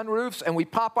have sunroofs, and we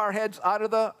pop our heads out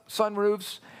of the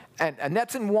sunroofs, and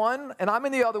Annette's in one, and I'm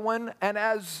in the other one, and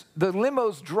as the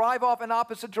limos drive off in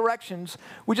opposite directions,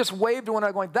 we just wave to one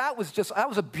another going, that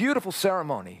was a beautiful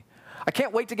ceremony. I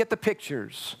can't wait to get the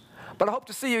pictures, but I hope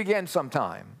to see you again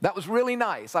sometime. That was really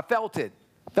nice. I felt it.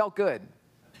 Felt good.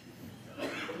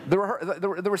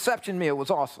 The reception meal was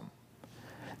awesome.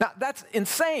 Now, that's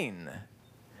insane,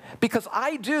 because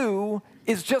I do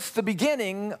is just the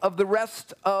beginning of the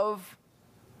rest of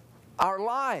our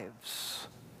lives.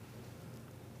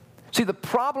 See, the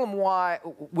problem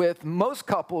with most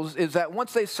couples is that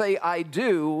once they say I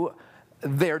do,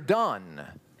 they're done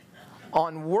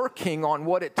on working on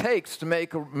what it takes to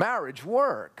make a marriage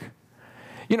work.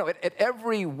 You know, at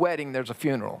every wedding there's a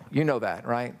funeral. You know that,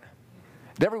 right?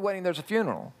 At every wedding there's a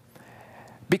funeral.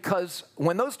 Because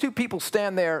when those two people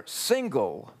stand there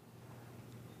single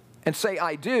and say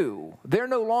I do, they're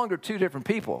no longer two different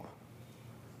people.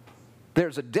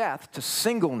 there's a death to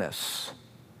singleness,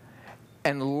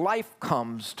 and life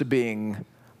comes to being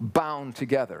bound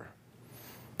together.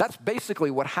 That's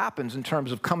basically what happens in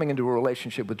terms of coming into a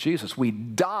relationship with Jesus. We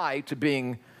die to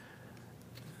being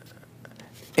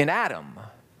in Adam,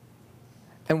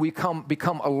 and we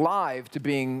become alive to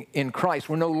being in Christ.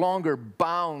 We're no longer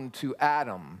bound to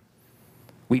Adam.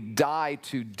 We die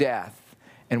to death,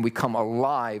 and we come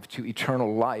alive to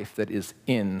eternal life that is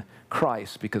in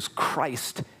Christ, because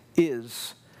Christ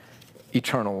is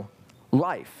eternal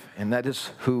life, and that is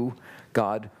who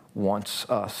God wants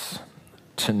us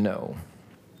to know.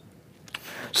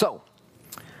 So,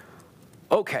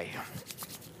 okay.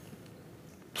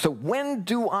 So when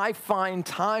do I find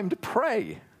time to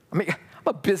pray? I mean, I'm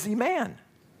a busy man.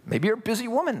 Maybe you're a busy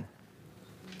woman.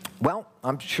 Well,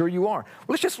 I'm sure you are. Well,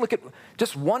 let's just look at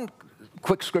just one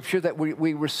quick scripture that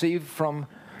we received from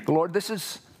the Lord. This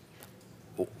is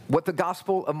what the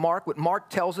Gospel of Mark, what Mark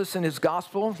tells us in his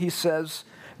Gospel. He says,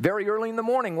 very early in the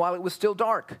morning, while it was still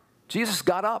dark, Jesus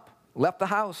got up, left the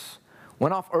house,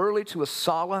 went off early to a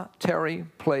solitary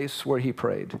place where he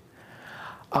prayed.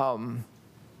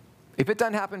 If it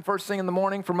doesn't happen first thing in the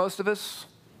morning for most of us,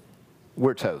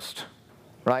 we're toast,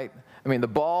 right? I mean, the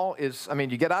ball is,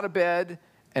 you get out of bed,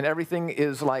 and everything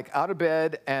is like out of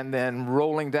bed and then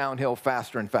rolling downhill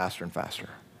faster and faster and faster.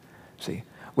 See,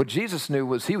 what Jesus knew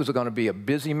was he was going to be a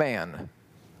busy man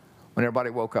when everybody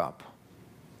woke up.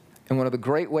 And one of the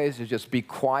great ways to just be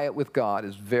quiet with God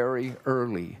is very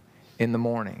early in the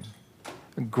morning.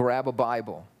 Grab a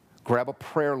Bible. Grab a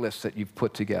prayer list that you've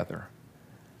put together.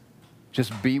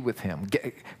 Just be with him.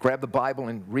 Grab the Bible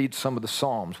and read some of the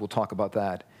Psalms. We'll talk about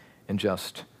that in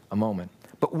just a moment.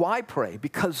 But why pray?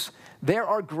 Because there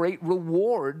are great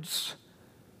rewards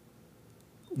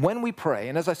when we pray.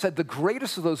 And as I said, the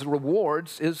greatest of those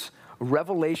rewards is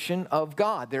revelation of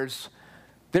God. There's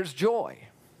joy.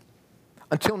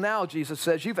 Until now, Jesus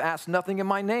says, you've asked nothing in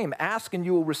my name. Ask and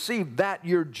you will receive, that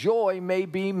your joy may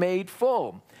be made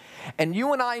full. And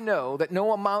you and I know that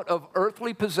no amount of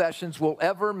earthly possessions will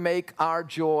ever make our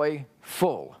joy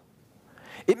full.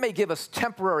 It may give us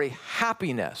temporary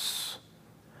happiness,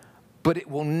 but it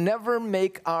will never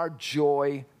make our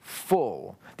joy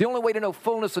full. The only way to know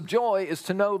fullness of joy is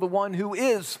to know the one who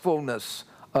is fullness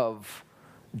of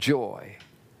joy.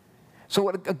 So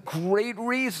what a great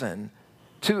reason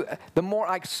the more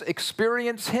I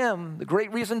experience him, the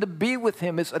great reason to be with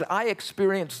him is that I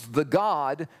experience the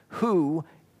God who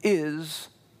is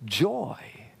joy.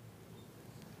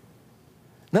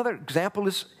 Another example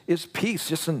is peace.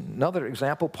 Just another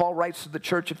example, Paul writes to the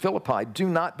church at Philippi, do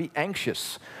not be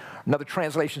anxious. Another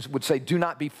translation would say, do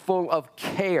not be full of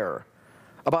care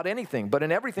about anything, but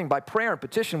in everything by prayer and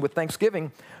petition with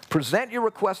thanksgiving, present your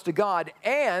request to God,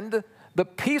 and the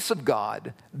peace of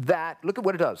God that, look at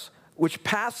what it does, which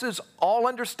passes all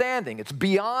understanding. It's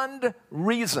beyond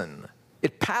reason.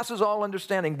 It passes all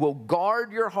understanding, will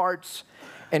guard your hearts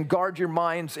and guard your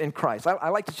minds in Christ. I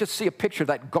like to just see a picture of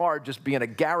that guard just being a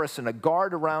garrison, a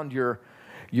guard around your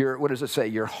what does it say?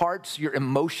 Your hearts, your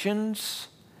emotions,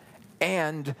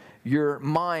 and your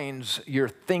minds, your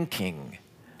thinking.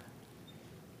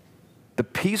 The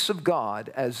peace of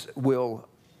God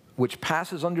which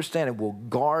passes understanding will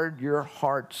guard your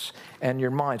hearts and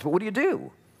your minds. But what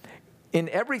do? In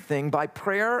everything, by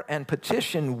prayer and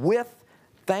petition with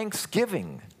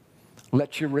thanksgiving,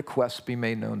 let your requests be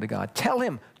made known to God. Tell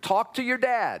him, talk to your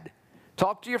dad,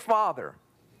 talk to your father.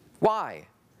 Why?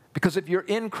 Because if you're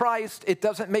in Christ, it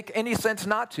doesn't make any sense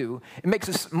not to. It makes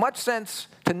as much sense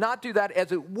to not do that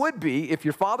as it would be if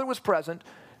your father was present,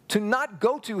 to not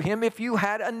go to him if you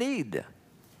had a need,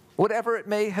 whatever it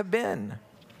may have been.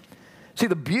 See,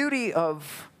 the beauty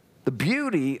of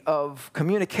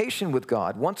communication with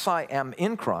God, once I am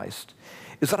in Christ,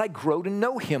 is that I grow to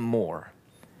know him more.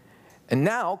 And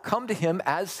now come to him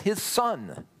as his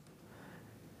son,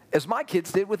 as my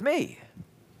kids did with me.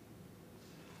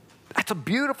 That's a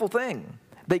beautiful thing.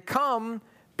 They come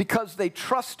because they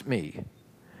trust me,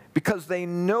 because they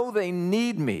know they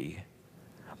need me,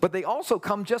 but they also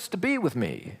come just to be with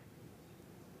me,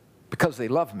 because they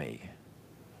love me.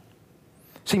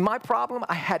 See, my problem,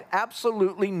 I had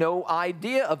absolutely no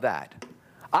idea of that.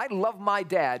 I love my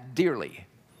dad dearly,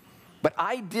 but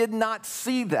I did not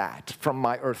see that from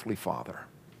my earthly father.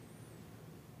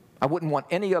 I wouldn't want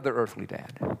any other earthly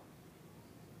dad.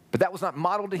 But that was not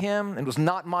modeled to him and was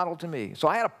not modeled to me. So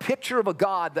I had a picture of a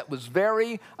God that was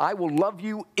I will love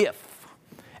you if,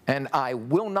 and I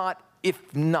will not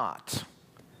if not.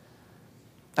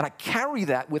 And I carry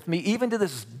that with me even to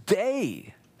this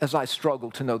day as I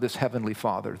struggle to know this Heavenly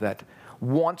Father that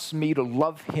wants me to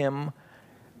love him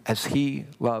as he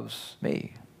loves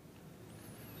me.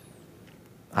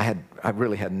 I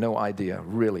really had no idea,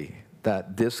 really,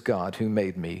 that this God who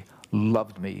made me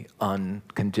loved me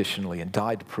unconditionally and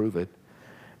died to prove it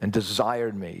and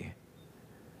desired me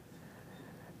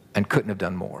and couldn't have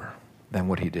done more than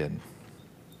what he did.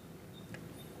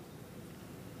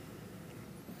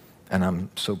 And I'm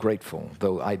so grateful.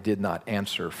 Though I did not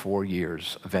answer 4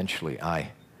 years, eventually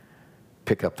I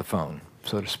picked up the phone,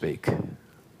 so to speak,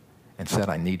 and said,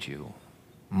 I need you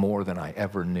more than I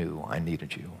ever knew I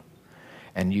needed you.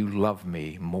 And you love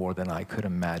me more than I could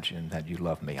imagine that you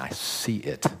love me. I see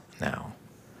it now.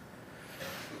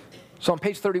 So on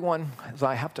page 31, as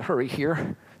I have to hurry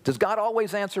here, does God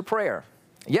always answer prayer?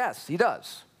 Yes, he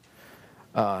does.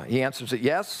 He answers it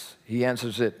yes. He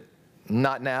answers it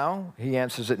not now. He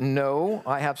answers it no.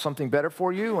 I have something better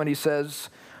for you. And he says,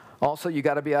 also, you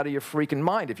got to be out of your freaking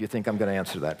mind if you think I'm going to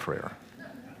answer that prayer.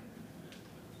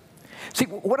 See,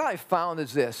 what I've found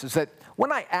is this, is that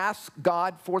when I ask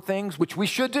God for things, which we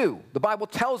should do, the Bible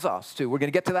tells us to, we're going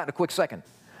to get to that in a quick second,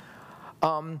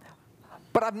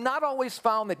 but I've not always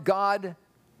found that God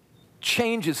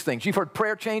changes things. You've heard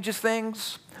prayer changes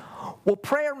things. Well,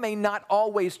 prayer may not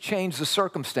always change the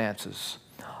circumstances,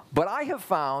 but I have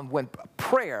found when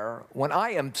I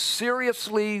am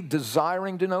seriously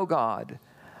desiring to know God,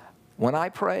 when I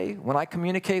pray, when I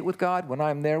communicate with God, when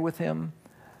I'm there with him,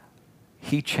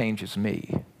 he changes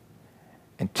me.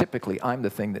 And typically, I'm the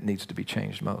thing that needs to be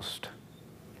changed most.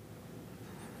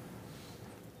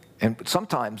 And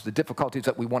sometimes the difficulties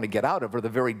that we want to get out of are the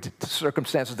very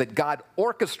circumstances that God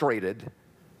orchestrated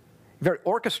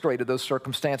those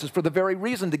circumstances for the very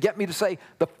reason to get me to say,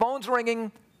 the phone's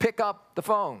ringing, pick up the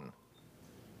phone.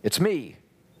 It's me.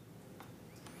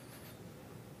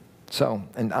 So,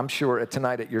 and I'm sure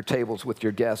tonight at your tables with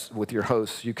your guests, with your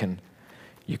hosts, you can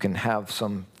have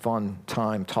some fun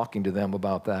time talking to them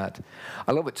about that.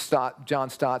 I love what John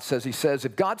Stott says. He says,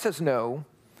 if God says no,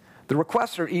 the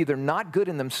requests are either not good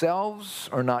in themselves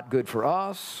or not good for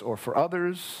us or for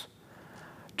others,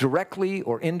 directly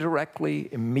or indirectly,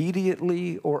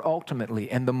 immediately or ultimately.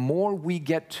 And the more we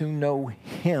get to know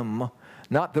him,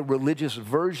 not the religious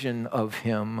version of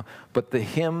him, but the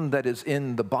him that is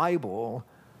in the Bible,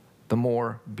 the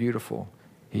more beautiful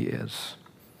he is.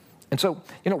 And so,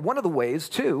 one of the ways,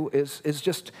 too, is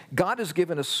just God has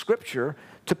given us Scripture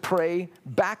to pray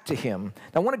back to him.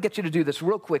 Now, I want to get you to do this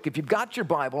real quick. If you've got your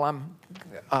Bible,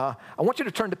 I want you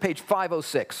to turn to page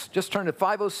 506. Just turn to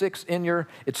 506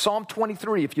 it's Psalm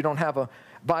 23 if you don't have a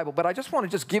Bible. But I just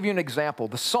want to give you an example.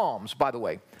 The Psalms, by the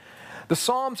way. The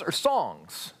Psalms are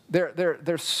songs.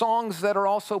 They're songs that are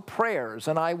also prayers,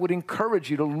 and I would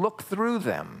encourage you to look through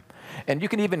them. And you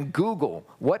can even Google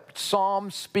what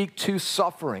Psalms speak to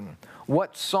suffering,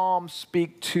 what Psalms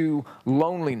speak to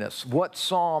loneliness, what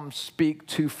Psalms speak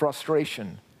to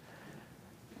frustration.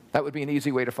 That would be an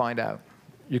easy way to find out.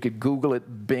 You could Google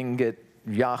it, Bing it,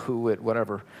 Yahoo it,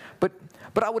 whatever. But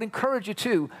I would encourage you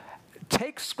to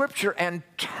take Scripture and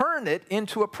turn it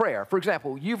into a prayer. For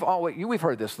example, we've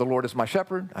heard this, the Lord is my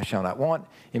shepherd, I shall not want.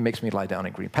 He makes me lie down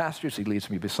in green pastures. He leads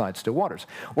me beside still waters.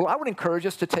 Well, I would encourage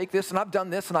us to take this, and I've done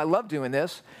this, and I love doing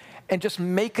this, and just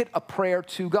make it a prayer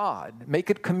to God. Make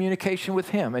it communication with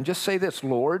him, and just say this,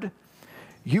 Lord,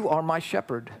 you are my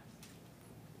shepherd.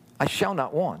 I shall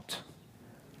not want.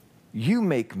 You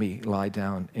make me lie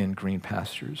down in green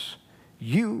pastures.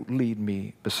 You lead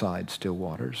me beside still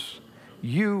waters.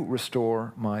 You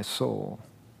restore my soul.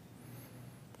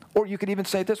 Or you could even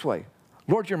say it this way,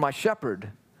 Lord, you're my shepherd,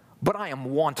 but I am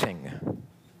wanting.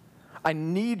 I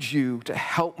need you to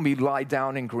help me lie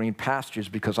down in green pastures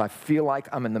because I feel like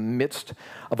I'm in the midst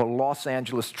of a Los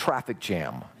Angeles traffic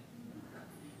jam.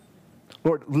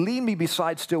 Lord, lead me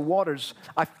beside still waters.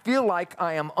 I feel like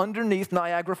I am underneath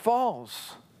Niagara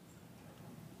Falls.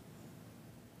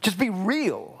 Just be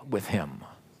real with him.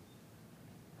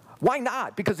 Why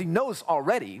not? Because he knows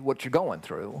already what you're going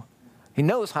through. He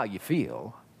knows how you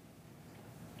feel.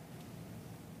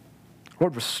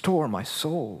 Lord, restore my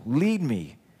soul. Lead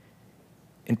me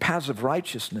in paths of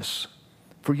righteousness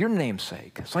for your name's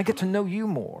sake, so I get to know you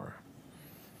more.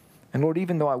 And Lord,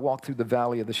 even though I walk through the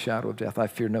valley of the shadow of death, I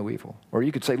fear no evil. Or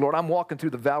you could say, Lord, I'm walking through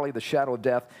the valley of the shadow of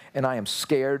death, and I am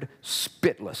scared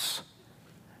spitless,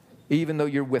 even though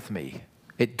you're with me.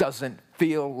 It doesn't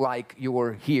feel like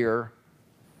you're here.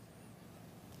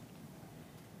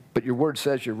 But your word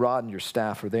says your rod and your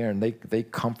staff are there, and they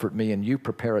comfort me, and you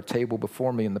prepare a table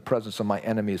before me in the presence of my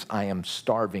enemies. I am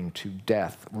starving to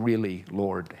death. Really,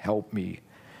 Lord, help me.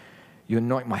 You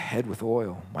anoint my head with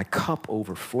oil. My cup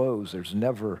overflows. There's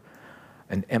never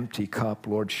an empty cup.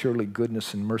 Lord, surely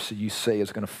goodness and mercy, you say,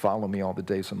 is going to follow me all the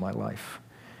days of my life.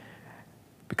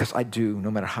 Because I do,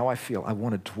 no matter how I feel, I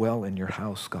want to dwell in your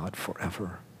house, God,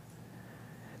 forever.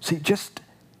 See, just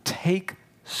take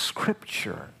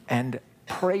Scripture and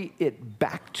pray it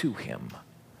back to him.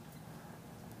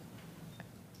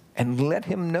 And let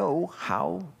him know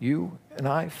how you and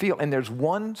I feel. And there's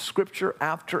one Scripture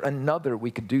after another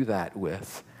we could do that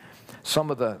with.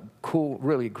 Some of the cool,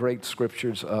 really great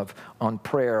scriptures on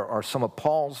prayer are some of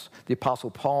the Apostle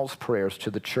Paul's prayers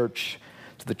to the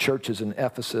churches in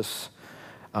Ephesus,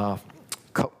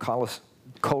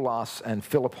 Colossus, and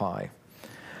Philippi.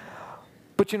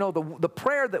 But you know, the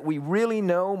prayer that we really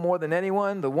know more than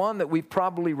anyone, the one that we've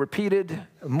probably repeated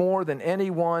more than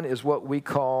anyone, is what we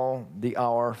call the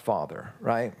Our Father,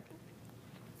 right?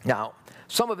 Now,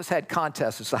 some of us had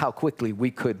contests as to how quickly we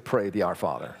could pray the Our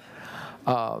Father.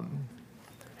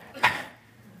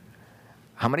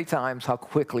 How many times, how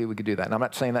quickly we could do that. And I'm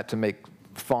not saying that to make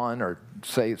fun or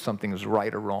say something is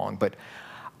right or wrong, but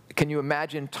can you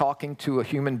imagine talking to a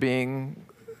human being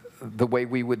the way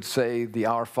we would say the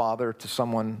Our Father to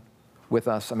someone with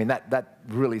us? I mean, that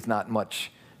really is not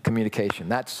much communication.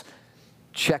 That's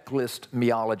checklist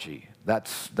meology.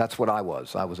 That's what I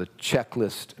was. I was a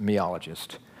checklist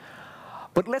meologist.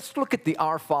 But let's look at the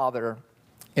Our Father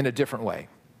in a different way.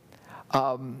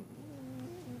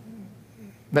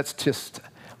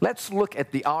 Let's look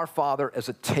at the Our Father as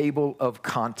a table of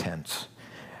contents,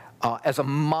 as a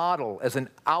model, as an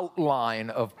outline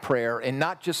of prayer, and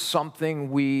not just something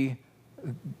we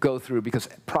go through, because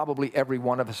probably every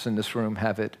one of us in this room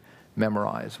have it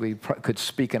memorized. We could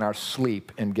speak in our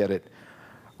sleep and get it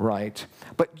right.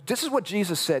 But this is what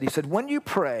Jesus said. He said, when you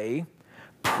pray,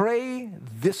 pray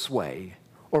this way,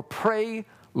 or pray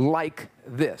like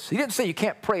this. He didn't say you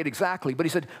can't pray it exactly, but he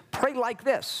said, pray like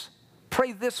this.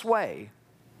 Pray this way.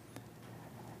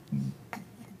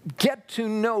 Get to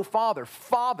know Father.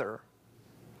 Father.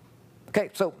 Okay,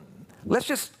 so let's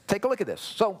just take a look at this.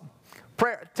 So,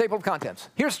 prayer, table of contents.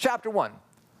 Here's chapter 1.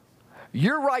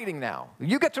 You're writing now.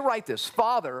 You get to write this.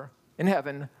 Father in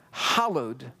heaven,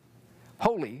 hallowed,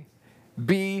 holy,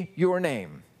 be your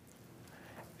name.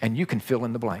 And you can fill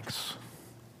in the blanks.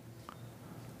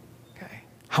 Okay,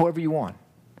 however you want.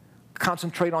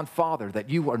 Concentrate on Father, that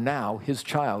you are now his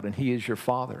child and he is your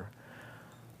Father.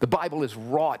 The Bible is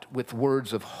wrought with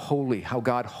words of holy, how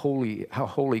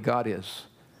holy God is,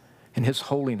 and his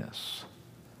holiness.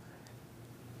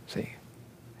 See?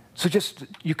 So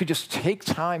you could just take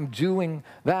time doing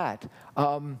that.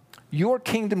 Your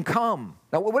kingdom come.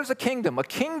 Now, what is a kingdom? A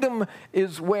kingdom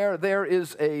is where there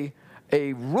is a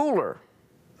ruler.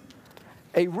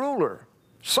 A ruler.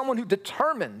 Someone who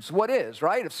determines what is,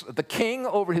 right? If the king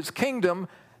over his kingdom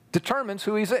determines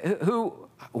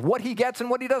what he gets and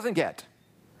what he doesn't get.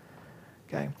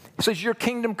 Okay? He says, your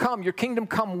kingdom come. Your kingdom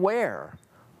come where?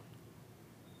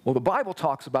 Well, the Bible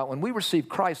talks about when we receive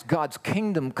Christ, God's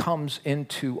kingdom comes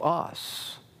into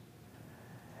us.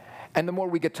 And the more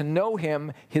we get to know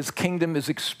him, his kingdom is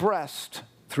expressed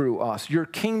through us. Your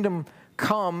kingdom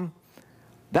come,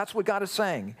 that's what God is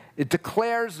saying. It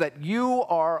declares that you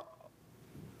are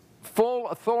full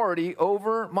authority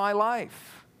over my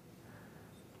life.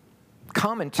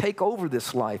 Come and take over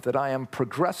this life that I am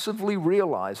progressively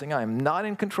realizing I am not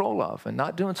in control of and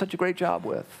not doing such a great job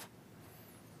with.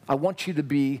 I want you to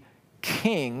be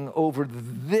king over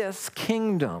this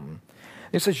kingdom.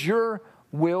 It says, your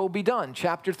will be done.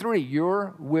 Chapter 3,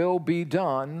 your will be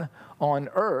done on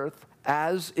earth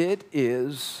as it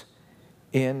is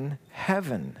in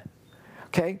heaven.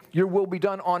 Okay, your will be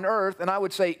done on earth, and I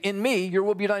would say in me, your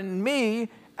will be done in me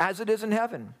as it is in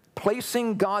heaven.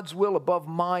 Placing God's will above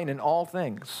mine in all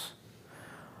things.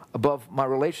 Above my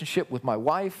relationship with my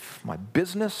wife, my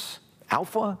business,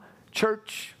 Alpha,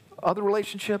 church, other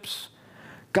relationships.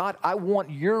 God, I want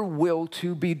your will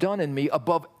to be done in me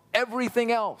above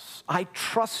everything else. I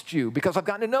trust you because I've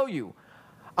gotten to know you.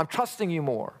 I'm trusting you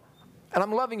more, and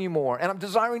I'm loving you more, and I'm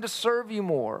desiring to serve you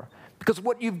more. Because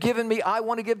what you've given me, I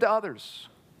want to give to others.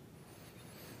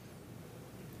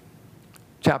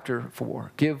 Chapter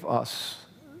 4, give us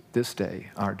this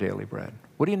day our daily bread.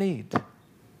 What do you need?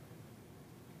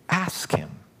 Ask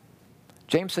him.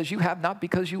 James says you have not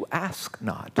because you ask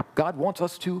not. God wants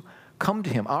us to come to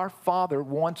him. Our Father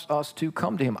wants us to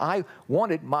come to him. I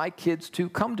wanted my kids to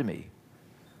come to me.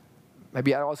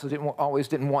 Maybe I also always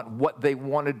didn't want what they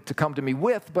wanted to come to me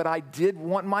with, but I did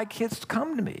want my kids to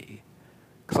come to me.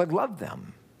 Because I loved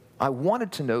them. I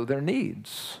wanted to know their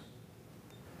needs.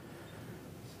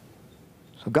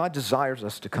 So God desires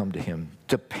us to come to him,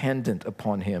 dependent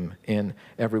upon him in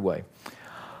every way.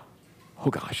 Oh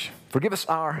gosh, forgive us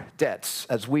our debts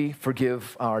as we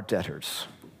forgive our debtors.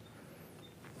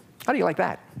 How do you like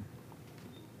that?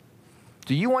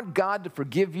 Do you want God to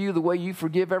forgive you the way you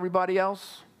forgive everybody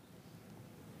else?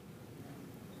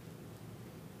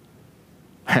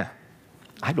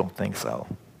 I don't think so.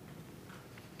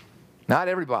 Not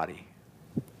everybody.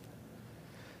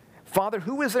 Father,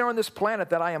 who is there on this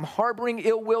planet that I am harboring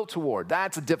ill will toward?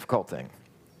 That's a difficult thing.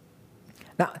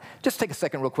 Now, just take a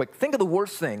second real quick. Think of the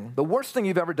worst thing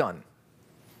you've ever done.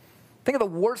 Think of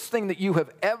the worst thing that you have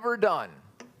ever done.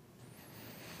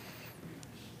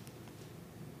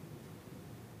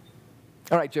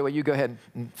 All right, Joey, you go ahead.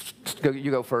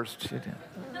 You go first.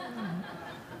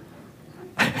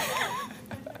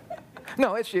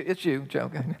 No, it's you,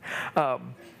 Joe.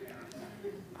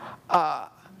 I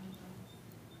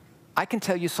can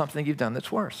tell you something you've done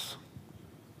that's worse.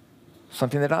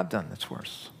 Something that I've done that's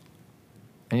worse.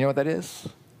 And you know what that is?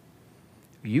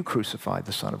 You crucified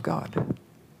the Son of God.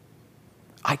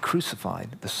 I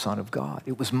crucified the Son of God.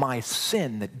 It was my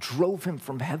sin that drove him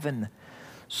from heaven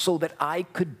so that I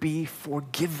could be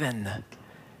forgiven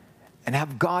and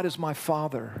have God as my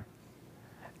Father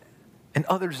and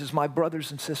others as my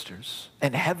brothers and sisters,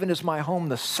 and heaven is my home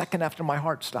the second after my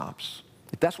heart stops.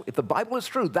 If the Bible is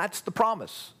true, that's the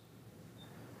promise.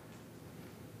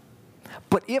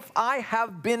 But if I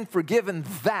have been forgiven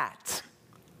that,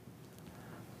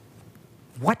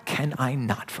 what can I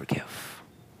not forgive?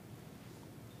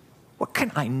 What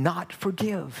can I not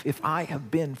forgive if I have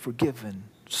been forgiven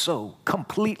so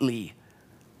completely,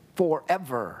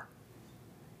 forever?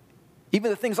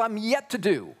 Even the things I'm yet to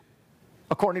do,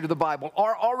 according to the Bible,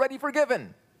 are already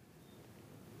forgiven.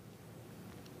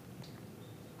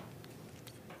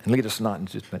 And lead us not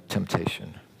into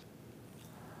temptation,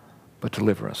 but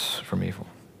deliver us from evil.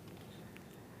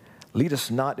 Lead us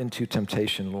not into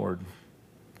temptation, Lord.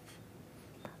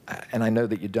 And I know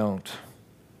that you don't,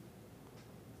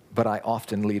 but I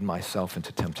often lead myself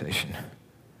into temptation,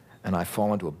 and I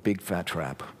fall into a big fat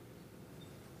trap.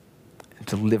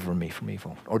 Deliver me from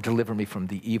evil, or deliver me from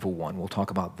the evil one. We'll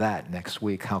talk about that next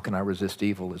week. How can I resist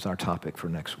evil is our topic for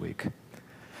next week.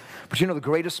 But you know, the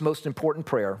greatest, most important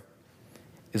prayer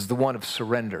is the one of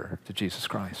surrender to Jesus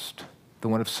Christ, the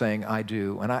one of saying, I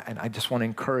do. And I just want to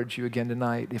encourage you again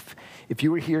tonight. If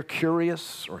you were here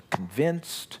curious or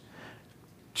convinced,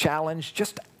 challenged,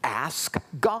 just ask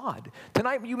God.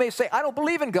 Tonight you may say, I don't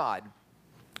believe in God.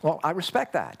 Well, I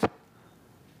respect that.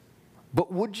 But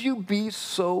would you be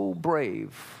so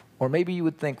brave, or maybe you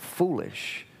would think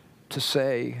foolish, to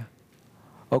say,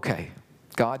 okay,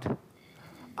 God,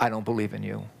 I don't believe in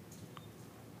you.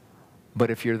 But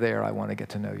if you're there, I want to get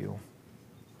to know you.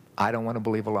 I don't want to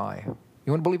believe a lie.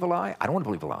 You want to believe a lie? I don't want to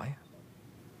believe a lie.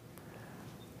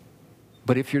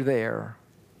 But if you're there,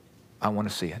 I want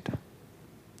to see it.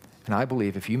 And I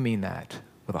believe if you mean that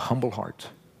with a humble heart,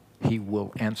 he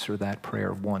will answer that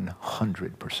prayer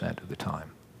 100% of the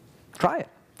time. Try it.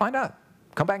 Find out.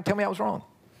 Come back and tell me I was wrong.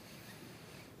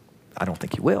 I don't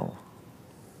think you will.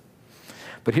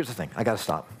 But here's the thing. I got to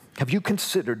stop. Have you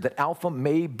considered that Alpha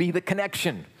may be the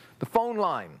connection, the phone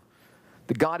line,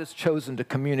 that God has chosen to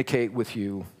communicate with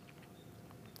you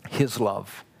his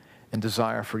love and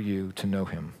desire for you to know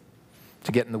him,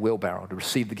 to get in the wheelbarrow, to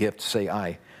receive the gift, to say,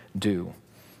 I do.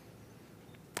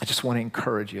 I just want to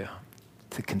encourage you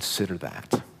to consider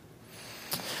that.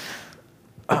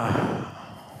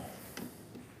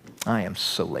 I am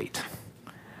so late.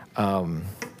 All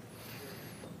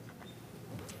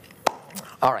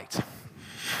right.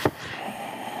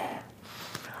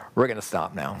 We're going to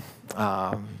stop now.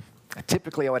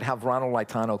 Typically, I would have Ronald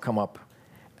Laitano come up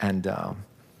and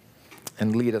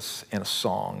lead us in a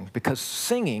song, because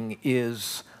singing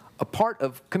is a part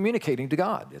of communicating to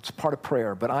God. It's a part of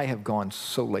prayer, but I have gone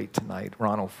so late tonight.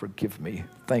 Ronald, forgive me.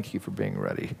 Thank you for being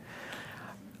ready.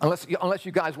 Unless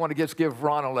you guys want to just give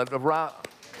Ronald a round.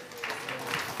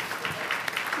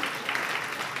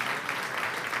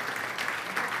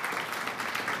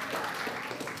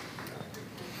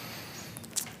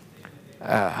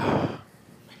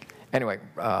 Anyway,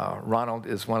 Ronald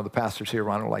is one of the pastors here,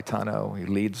 Ronald Laitano. He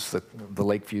leads the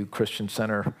Lakeview Christian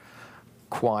Center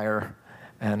choir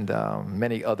and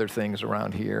many other things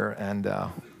around here. And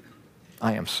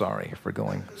I am sorry for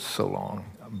going so long.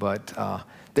 But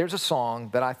there's a song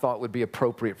that I thought would be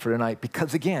appropriate for tonight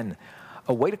because, again,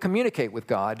 a way to communicate with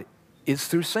God is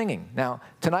through singing. Now,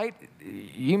 tonight,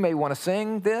 you may want to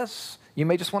sing this. You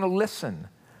may just want to listen.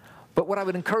 But what I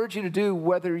would encourage you to do,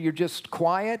 whether you're just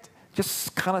quiet,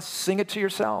 just kind of sing it to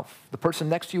yourself. The person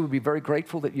next to you would be very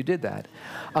grateful that you did that.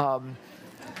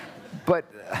 But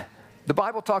the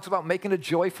Bible talks about making a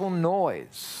joyful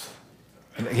noise.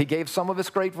 He gave some of us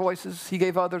great voices. He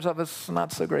gave others of us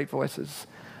not so great voices.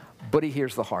 But he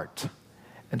hears the heart.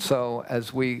 And so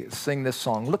as we sing this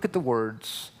song, look at the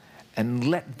words and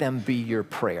let them be your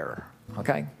prayer,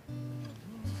 okay?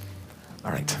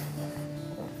 All right.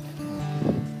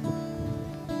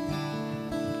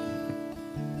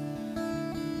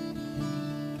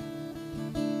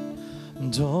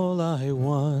 And all I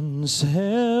once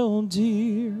held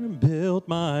dear, built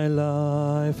my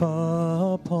life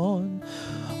upon,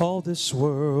 all this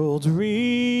world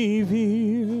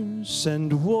reveres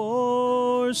and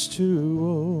wars to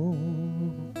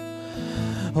own.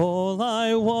 All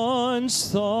I once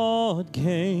thought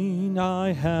gain,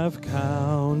 I have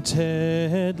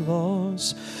counted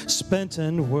loss, spent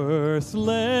and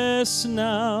worthless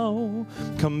now,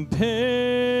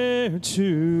 compared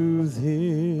to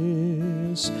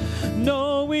this.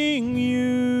 Knowing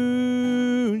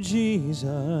you,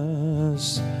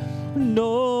 Jesus,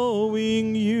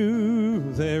 knowing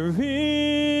you, there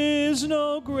is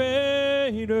no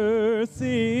greater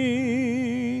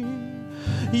thing.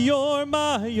 You're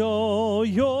my all,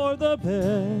 you're the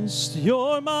best,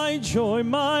 you're my joy,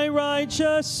 my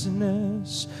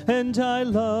righteousness, and I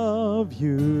love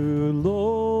you,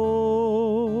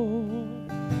 Lord.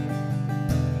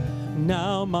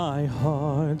 Now my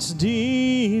heart's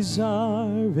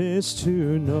desire is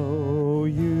to know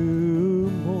you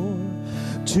more,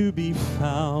 to be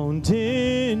found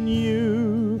in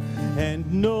you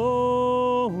and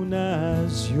known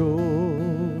as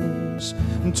yours,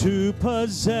 to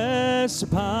possess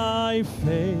by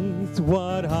faith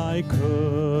what I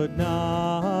could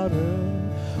not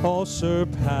earn, all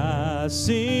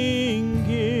surpassing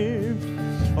gift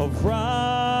of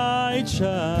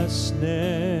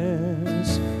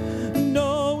righteousness.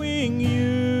 Knowing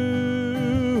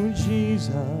you,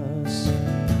 Jesus,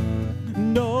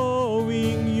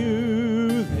 knowing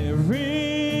you, there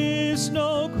is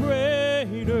no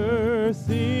greater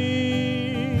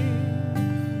thing.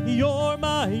 You're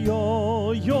my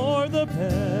all, you're the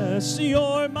best,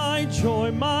 you're my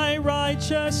joy, my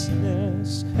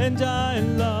righteousness, and I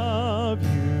love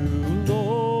you,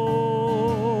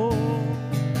 Lord.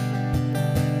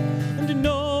 And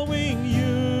knowing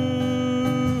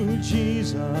you,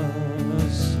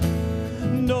 Jesus,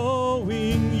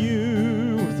 knowing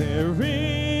you, there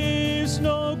is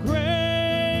no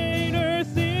greater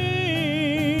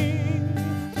thing.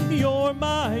 You're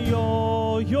my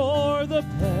all, you're the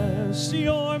best,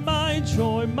 you're my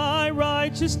joy, my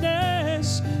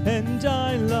righteousness, and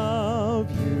I love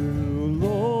you,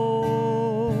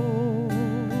 Lord.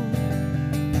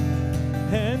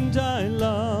 And I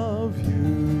love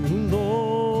you,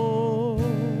 Lord.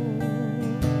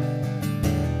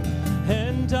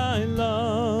 And I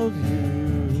love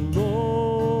you, Lord.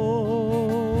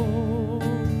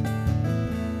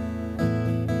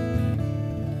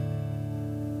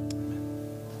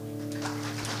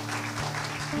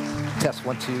 Test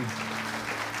 1, 2.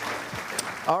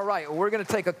 All right, well, we're going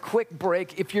to take a quick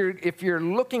break. If you're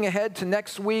looking ahead to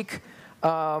next week,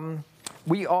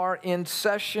 we are in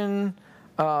session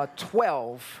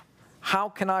 12. How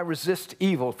can I resist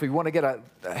evil? If you want to get a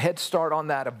head start on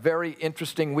that, a very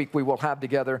interesting week we will have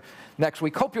together next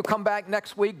week. Hope you'll come back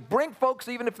next week. Bring folks,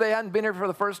 even if they hadn't been here for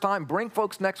the first time, bring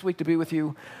folks next week to be with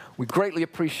you. We greatly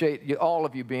appreciate all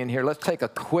of you being here. Let's take a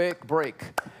quick break,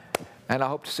 and I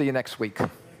hope to see you next week.